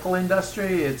the medical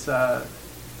industry. It's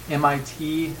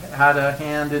MIT had a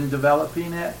hand in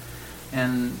developing it,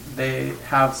 and they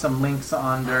have some links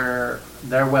on their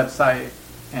website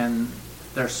and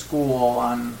their school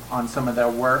on some of their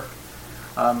work.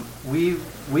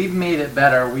 We've made it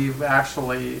better. We've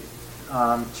actually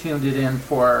tuned it in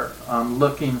for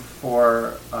looking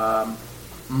for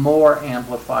more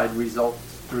amplified results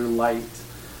through light.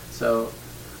 So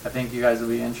I think you guys will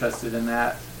be interested in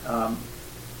that.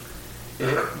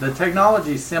 The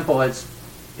technology is simple.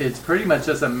 It's pretty much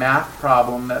just a math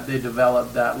problem that they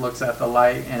developed that looks at the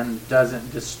light and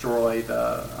doesn't destroy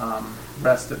the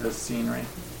rest of the scenery.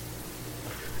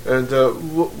 And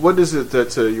what is it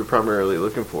that you're primarily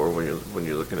looking for when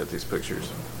you're looking at these pictures?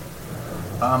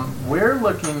 We're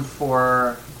looking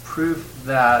for proof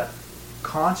that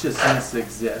consciousness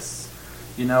exists.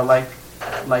 You know,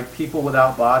 like people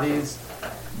without bodies.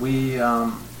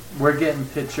 We're getting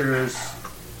pictures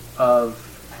of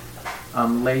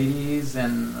ladies,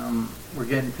 and we're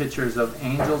getting pictures of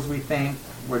angels, we think.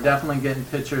 We're definitely getting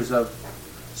pictures of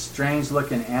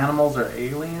strange-looking animals or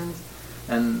aliens,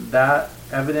 and that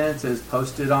evidence is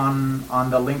posted on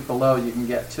the link below. You can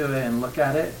get to it and look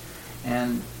at it,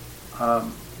 and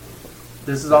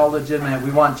this is all legitimate.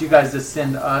 We want you guys to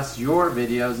send us your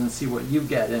videos and see what you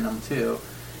get in them, too.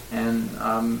 And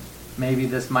maybe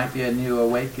this might be a new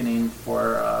awakening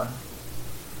for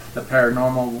the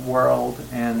paranormal world,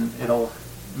 and it'll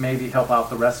maybe help out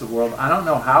the rest of the world. I don't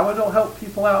know how it'll help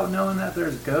people out knowing that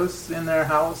there's ghosts in their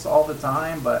house all the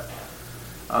time, but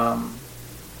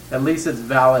at least it's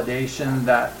validation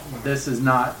that this is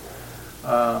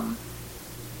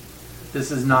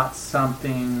not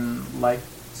something like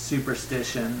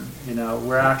superstition. You know,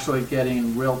 we're actually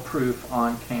getting real proof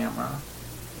on camera.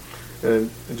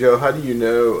 And Joe, how do you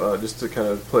know, just to kind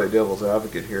of play devil's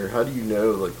advocate here, how do you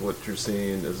know like what you're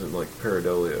seeing isn't like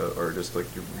pareidolia or just like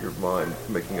your mind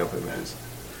making up images?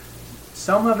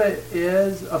 Some of it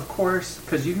is, of course,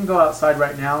 because you can go outside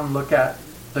right now and look at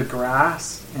the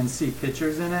grass and see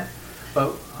pictures in it.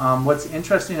 But what's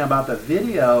interesting about the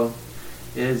video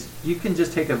is you can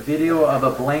just take a video of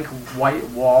a blank white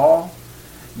wall,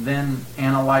 then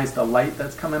analyze the light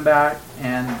that's coming back,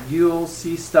 and you'll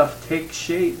see stuff take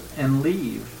shape and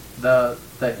leave the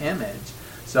image.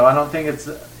 So I don't think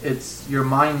it's your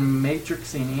mind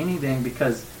matrixing anything,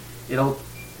 because it'll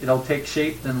take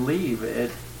shape then leave.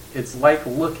 It's like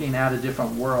looking at a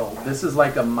different world. This is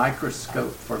like a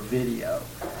microscope for video.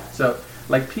 So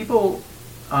like people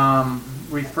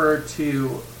refer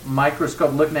to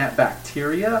microscope looking at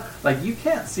bacteria. Like you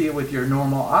can't see it with your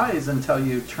normal eyes until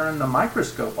you turn the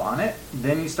microscope on it.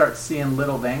 Then you start seeing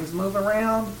little things move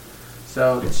around.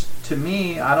 So to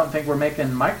me, I don't think we're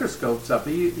making microscopes up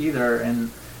either. And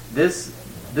this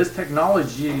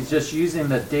technology is just using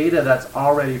the data that's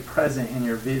already present in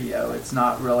your video. It's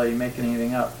not really making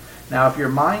anything up. Now, if your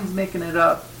mind's making it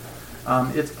up,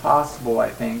 it's possible, I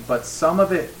think. But some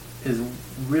of it is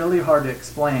really hard to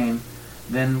explain.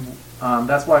 Then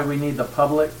that's why we need the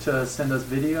public to send us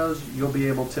videos. You'll be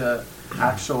able to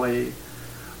actually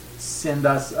send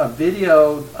us a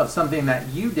video of something that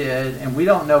you did, and we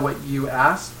don't know what you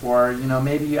asked for. You know,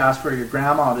 maybe you asked for your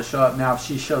grandma to show up. Now, if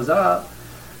she shows up,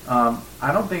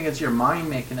 I don't think it's your mind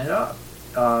making it up.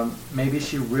 Maybe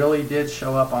she really did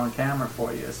show up on camera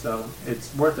for you. So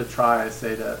it's worth a try, I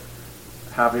say, to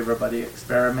have everybody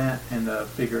experiment and to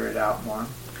figure it out more.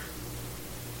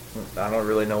 I don't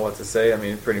really know what to say. I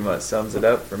mean, it pretty much sums it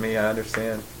up for me. I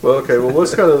understand. Well, okay. Well,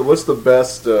 what's the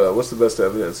best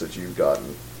evidence that you've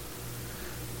gotten?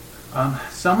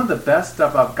 Some of the best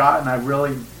stuff I've gotten,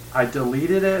 I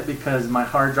deleted it because my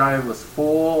hard drive was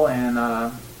full, and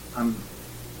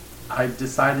I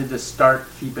decided to start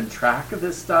keeping track of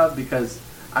this stuff because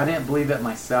I didn't believe it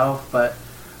myself. But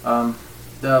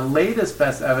the latest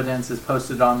best evidence is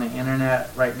posted on the internet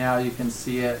right now. You can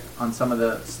see it on some of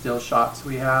the still shots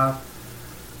we have.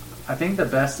 I think the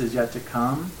best is yet to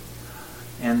come,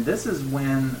 and this is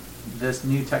when this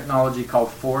new technology called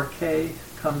 4K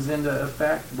comes into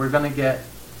effect. We're going to get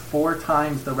 4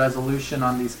 times the resolution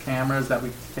on these cameras that we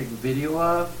take video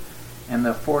of, and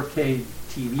the 4K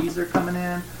TVs are coming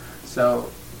in.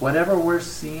 So whatever we're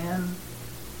seeing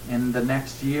in the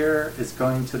next year is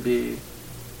going to be,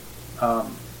 I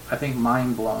think,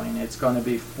 mind-blowing. It's going to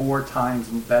be 4 times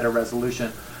better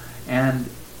resolution, and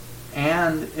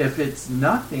if it's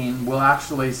nothing, we'll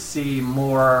actually see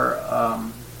more.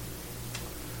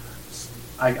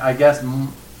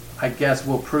 I guess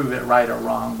we'll prove it right or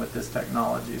wrong with this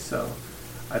technology. So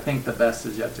I think the best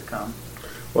is yet to come.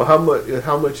 Well,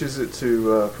 how much is it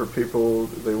for people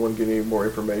they want to get any more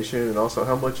information, and also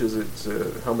how much does it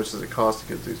cost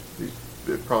to get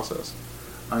these processed?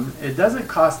 It doesn't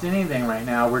cost anything right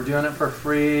now. We're doing it for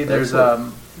free. There's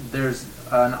an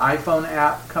iPhone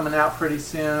app coming out pretty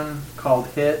soon called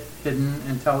Hidden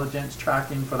Intelligence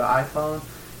Tracking for the iPhone.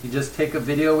 You just take a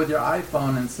video with your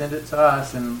iPhone and send it to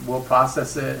us, and we'll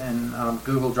process it and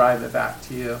Google Drive it back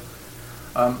to you.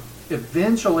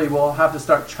 Eventually, we'll have to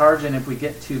start charging if we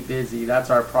get too busy. That's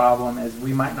our problem, is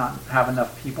we might not have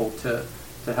enough people to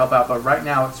help out. But right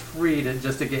now, it's free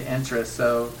just to get interest.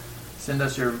 So send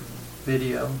us your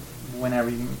video whenever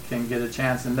you can get a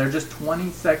chance. And they're just 20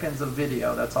 seconds of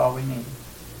video. That's all we need.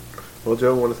 Well,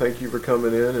 Joe, I want to thank you for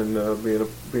coming in and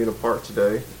being a part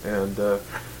today. And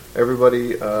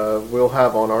everybody, we'll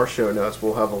have on our show notes,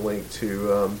 we'll have a link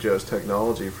to Joe's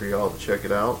technology for y'all to check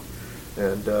it out.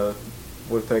 And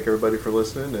we'll thank everybody for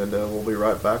listening, and we'll be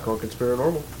right back on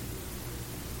Conspiranormal.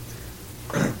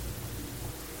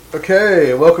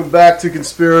 Okay, welcome back to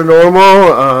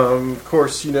Conspiranormal. Of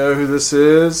course, you know who this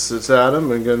is. It's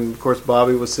Adam, and then, of course,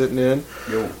 Bobby was sitting in.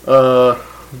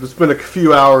 It's been a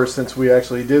few hours since we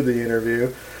actually did the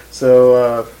interview.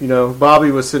 So,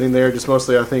 Bobby was sitting there just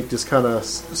mostly, I think, just kind of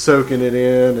soaking it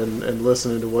in and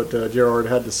listening to what Gerard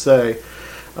had to say.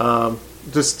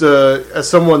 As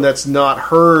someone that's not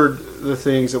heard the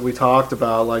things that we talked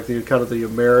about, like the kind of the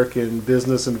American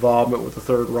business involvement with the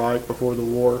Third Reich before the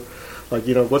war,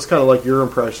 what's kind of like your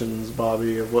impressions,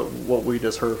 Bobby, of what we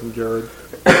just heard from Gerard?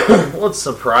 Well, it's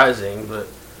surprising, but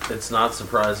it's not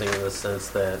surprising in the sense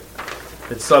that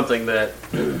it's something that,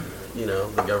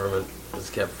 the government has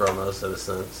kept from us in a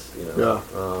sense,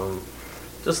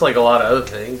 just like a lot of other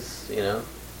things, you're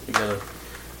going to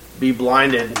be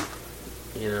blinded,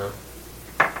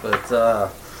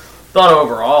 but thought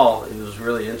overall it was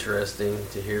really interesting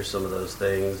to hear some of those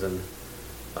things, and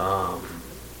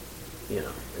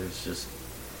it's just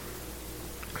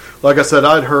like I said,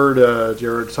 I'd heard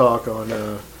Gerard talk on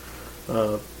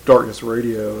Darkness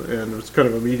Radio, and was kind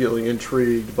of immediately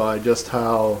intrigued by just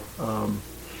how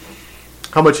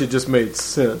much it just made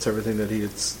sense, everything that he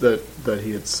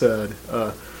had said.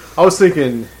 I was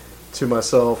thinking to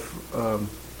myself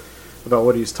about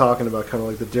what he's talking about, kind of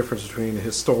like the difference between a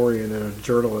historian and a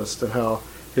journalist, and how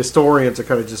historians are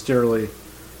kind of just generally,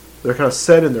 they're kind of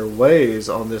set in their ways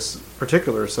on this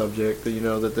particular subject,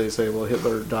 that they say, well,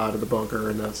 Hitler died in the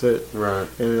bunker and that's it. Right.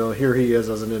 And here he is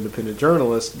as an independent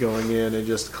journalist going in and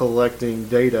just collecting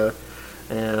data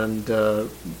and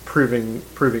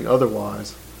proving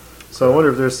otherwise. So I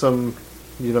wonder if there's some,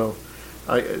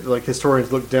 like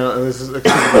historians look down, and this is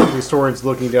about historians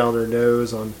looking down their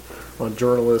nose on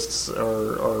journalists,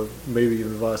 or maybe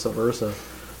even vice versa.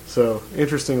 So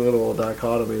interesting little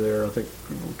dichotomy there. I think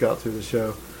we got through the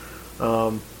show.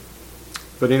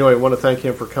 But anyway, I want to thank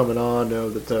him for coming on. I know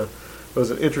that it was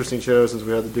an interesting show since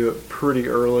we had to do it pretty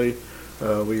early.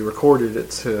 We recorded it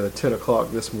to 10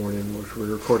 o'clock this morning, which we're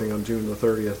recording on June the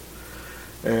 30th.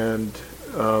 And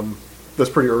that's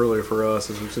pretty early for us.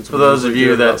 Since for those of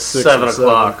you, that's 7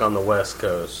 o'clock on the West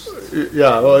Coast.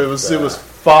 Yeah, well, it was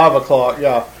 5 o'clock,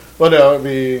 yeah. Well, no, it would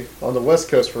be on the West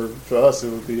Coast for us, it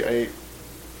would be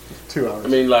 2 hours. I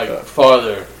mean,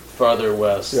 farther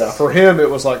west. Yeah, for him, it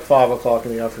was like 5 o'clock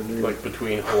in the afternoon. Like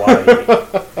between Hawaii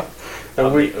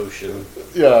and the ocean.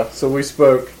 Yeah, so we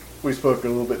spoke a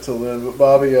little bit till then. But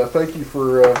Bobby, thank you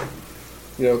for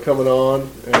coming on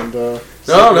and.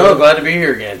 No, glad to be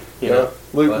here again.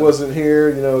 Luke wasn't here.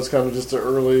 It's kind of just an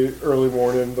early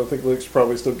morning. But I think Luke's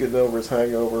probably still getting over his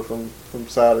hangover from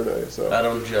Saturday. So I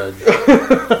don't judge.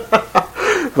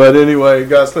 But anyway,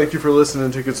 guys, thank you for listening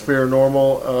to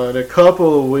Conspiranormal. In a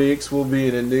couple of weeks, we'll be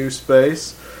in a new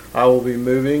space. I will be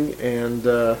moving and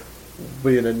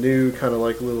be in a new kind of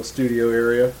like little studio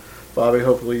area. Bobby,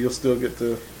 hopefully you'll still get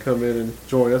to come in and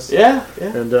join us. Yeah.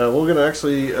 And we're going to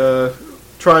actually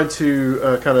try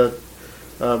to kind of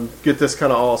get this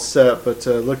kind of all set, but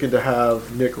looking to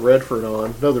have Nick Redfern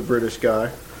on, another British guy.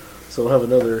 So we'll have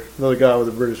another guy with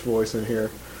a British voice in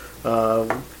here.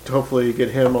 To hopefully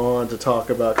get him on to talk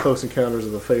about Close Encounters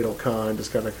of the Fatal Kind,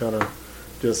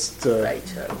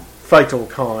 fatal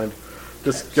kind.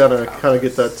 Just gotta kind of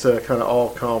get that kind of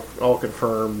all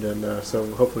confirmed, and so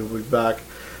hopefully we'll be back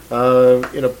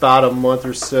in about a month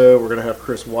or so. We're gonna have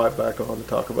Chris White back on to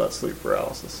talk about sleep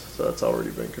paralysis, so that's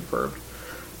already been confirmed.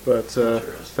 But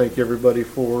thank you everybody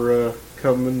for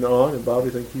coming on, and Bobby,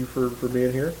 thank you for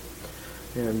being here,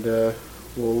 and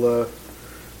we'll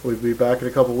be back in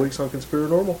a couple of weeks on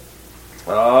Conspiranormal.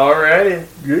 Alrighty.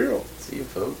 Yeah. See you,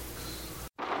 folks.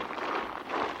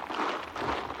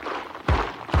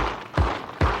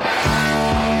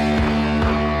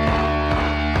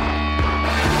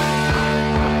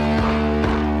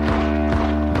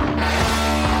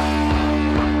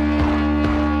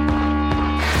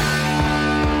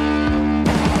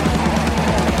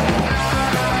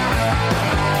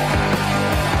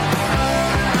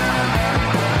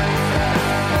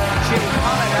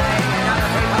 Holiday and other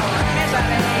people's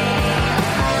misery.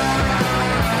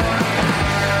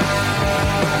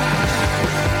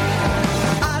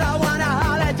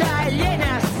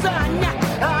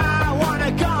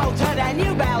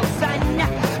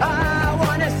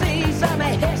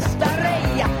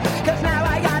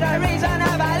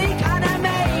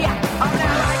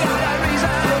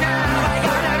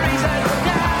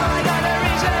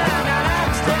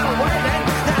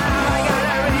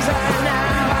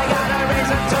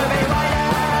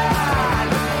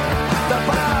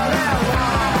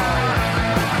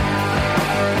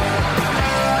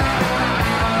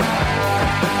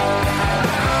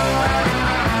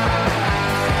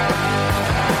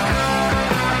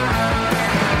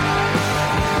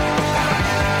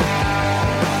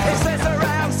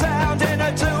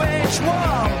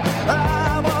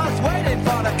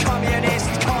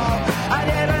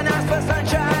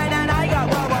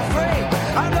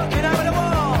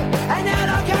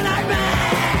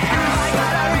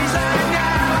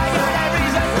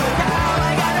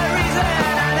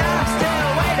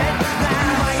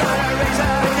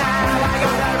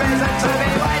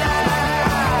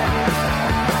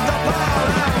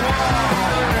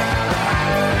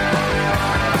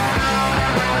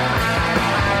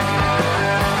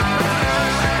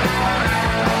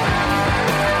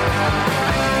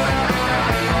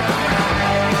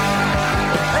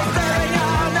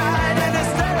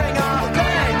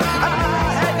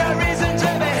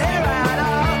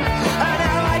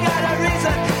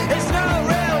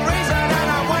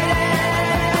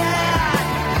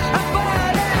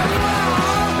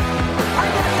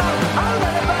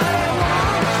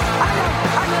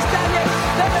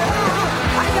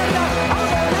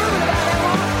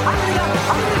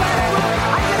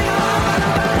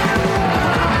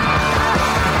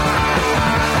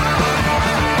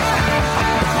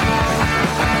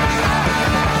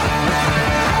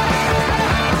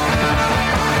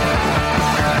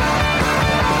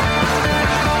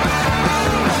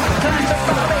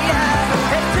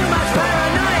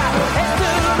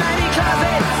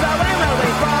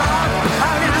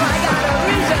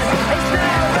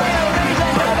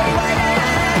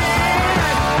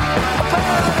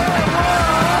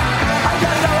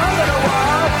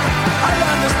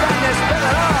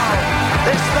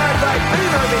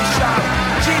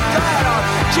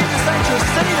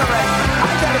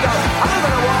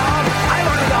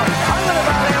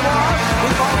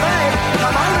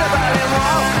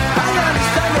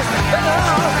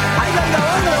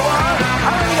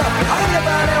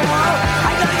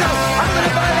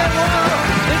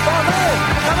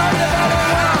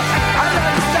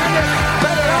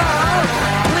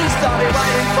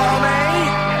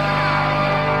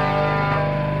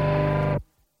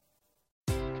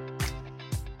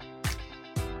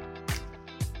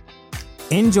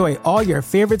 Enjoy all your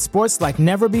favorite sports like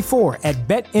never before at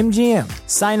BetMGM.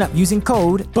 Sign up using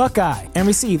code Buckeye and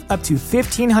receive up to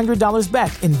 $1,500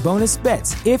 back in bonus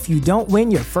bets if you don't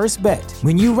win your first bet.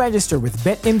 When you register with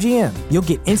BetMGM, you'll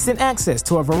get instant access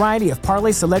to a variety of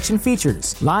parlay selection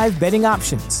features, live betting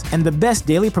options, and the best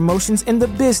daily promotions in the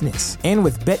business. And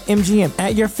with BetMGM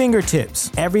at your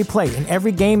fingertips, every play and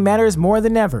every game matters more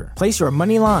than ever. Place your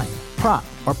money line, prop,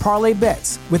 or parlay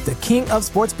bets with the king of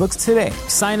sportsbooks today.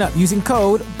 Sign up using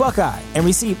code Buckeye and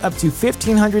receive up to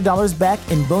 $1,500 back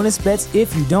in bonus bets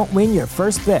if you don't win your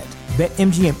first bet.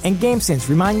 BetMGM and GameSense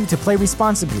remind you to play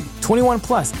responsibly. 21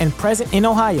 plus and present in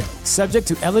Ohio, subject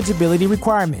to eligibility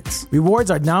requirements. Rewards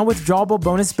are non-withdrawable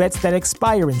bonus bets that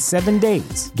expire in 7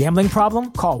 days. Gambling problem?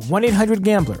 Call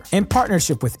 1-800-GAMBLER. In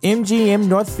partnership with MGM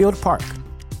Northfield Park.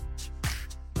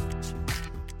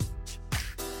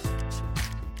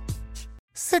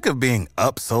 Sick of being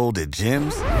upsold at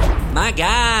gyms? My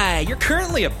guy, you're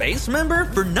currently a base member?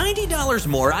 For $90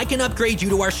 more, I can upgrade you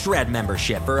to our Shred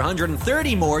membership. For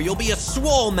 $130 more, you'll be a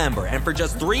Swole member. And for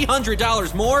just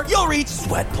 $300 more, you'll reach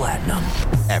Sweat Platinum.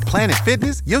 At Planet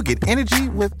Fitness, you'll get energy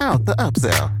without the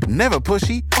upsell. Never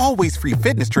pushy, always free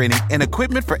fitness training and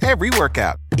equipment for every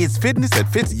workout. It's fitness that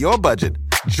fits your budget.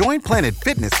 Join Planet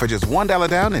Fitness for just $1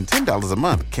 down and $10 a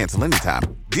month. Cancel anytime.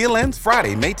 Deal ends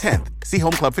Friday, May 10th. See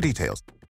Home Club for details.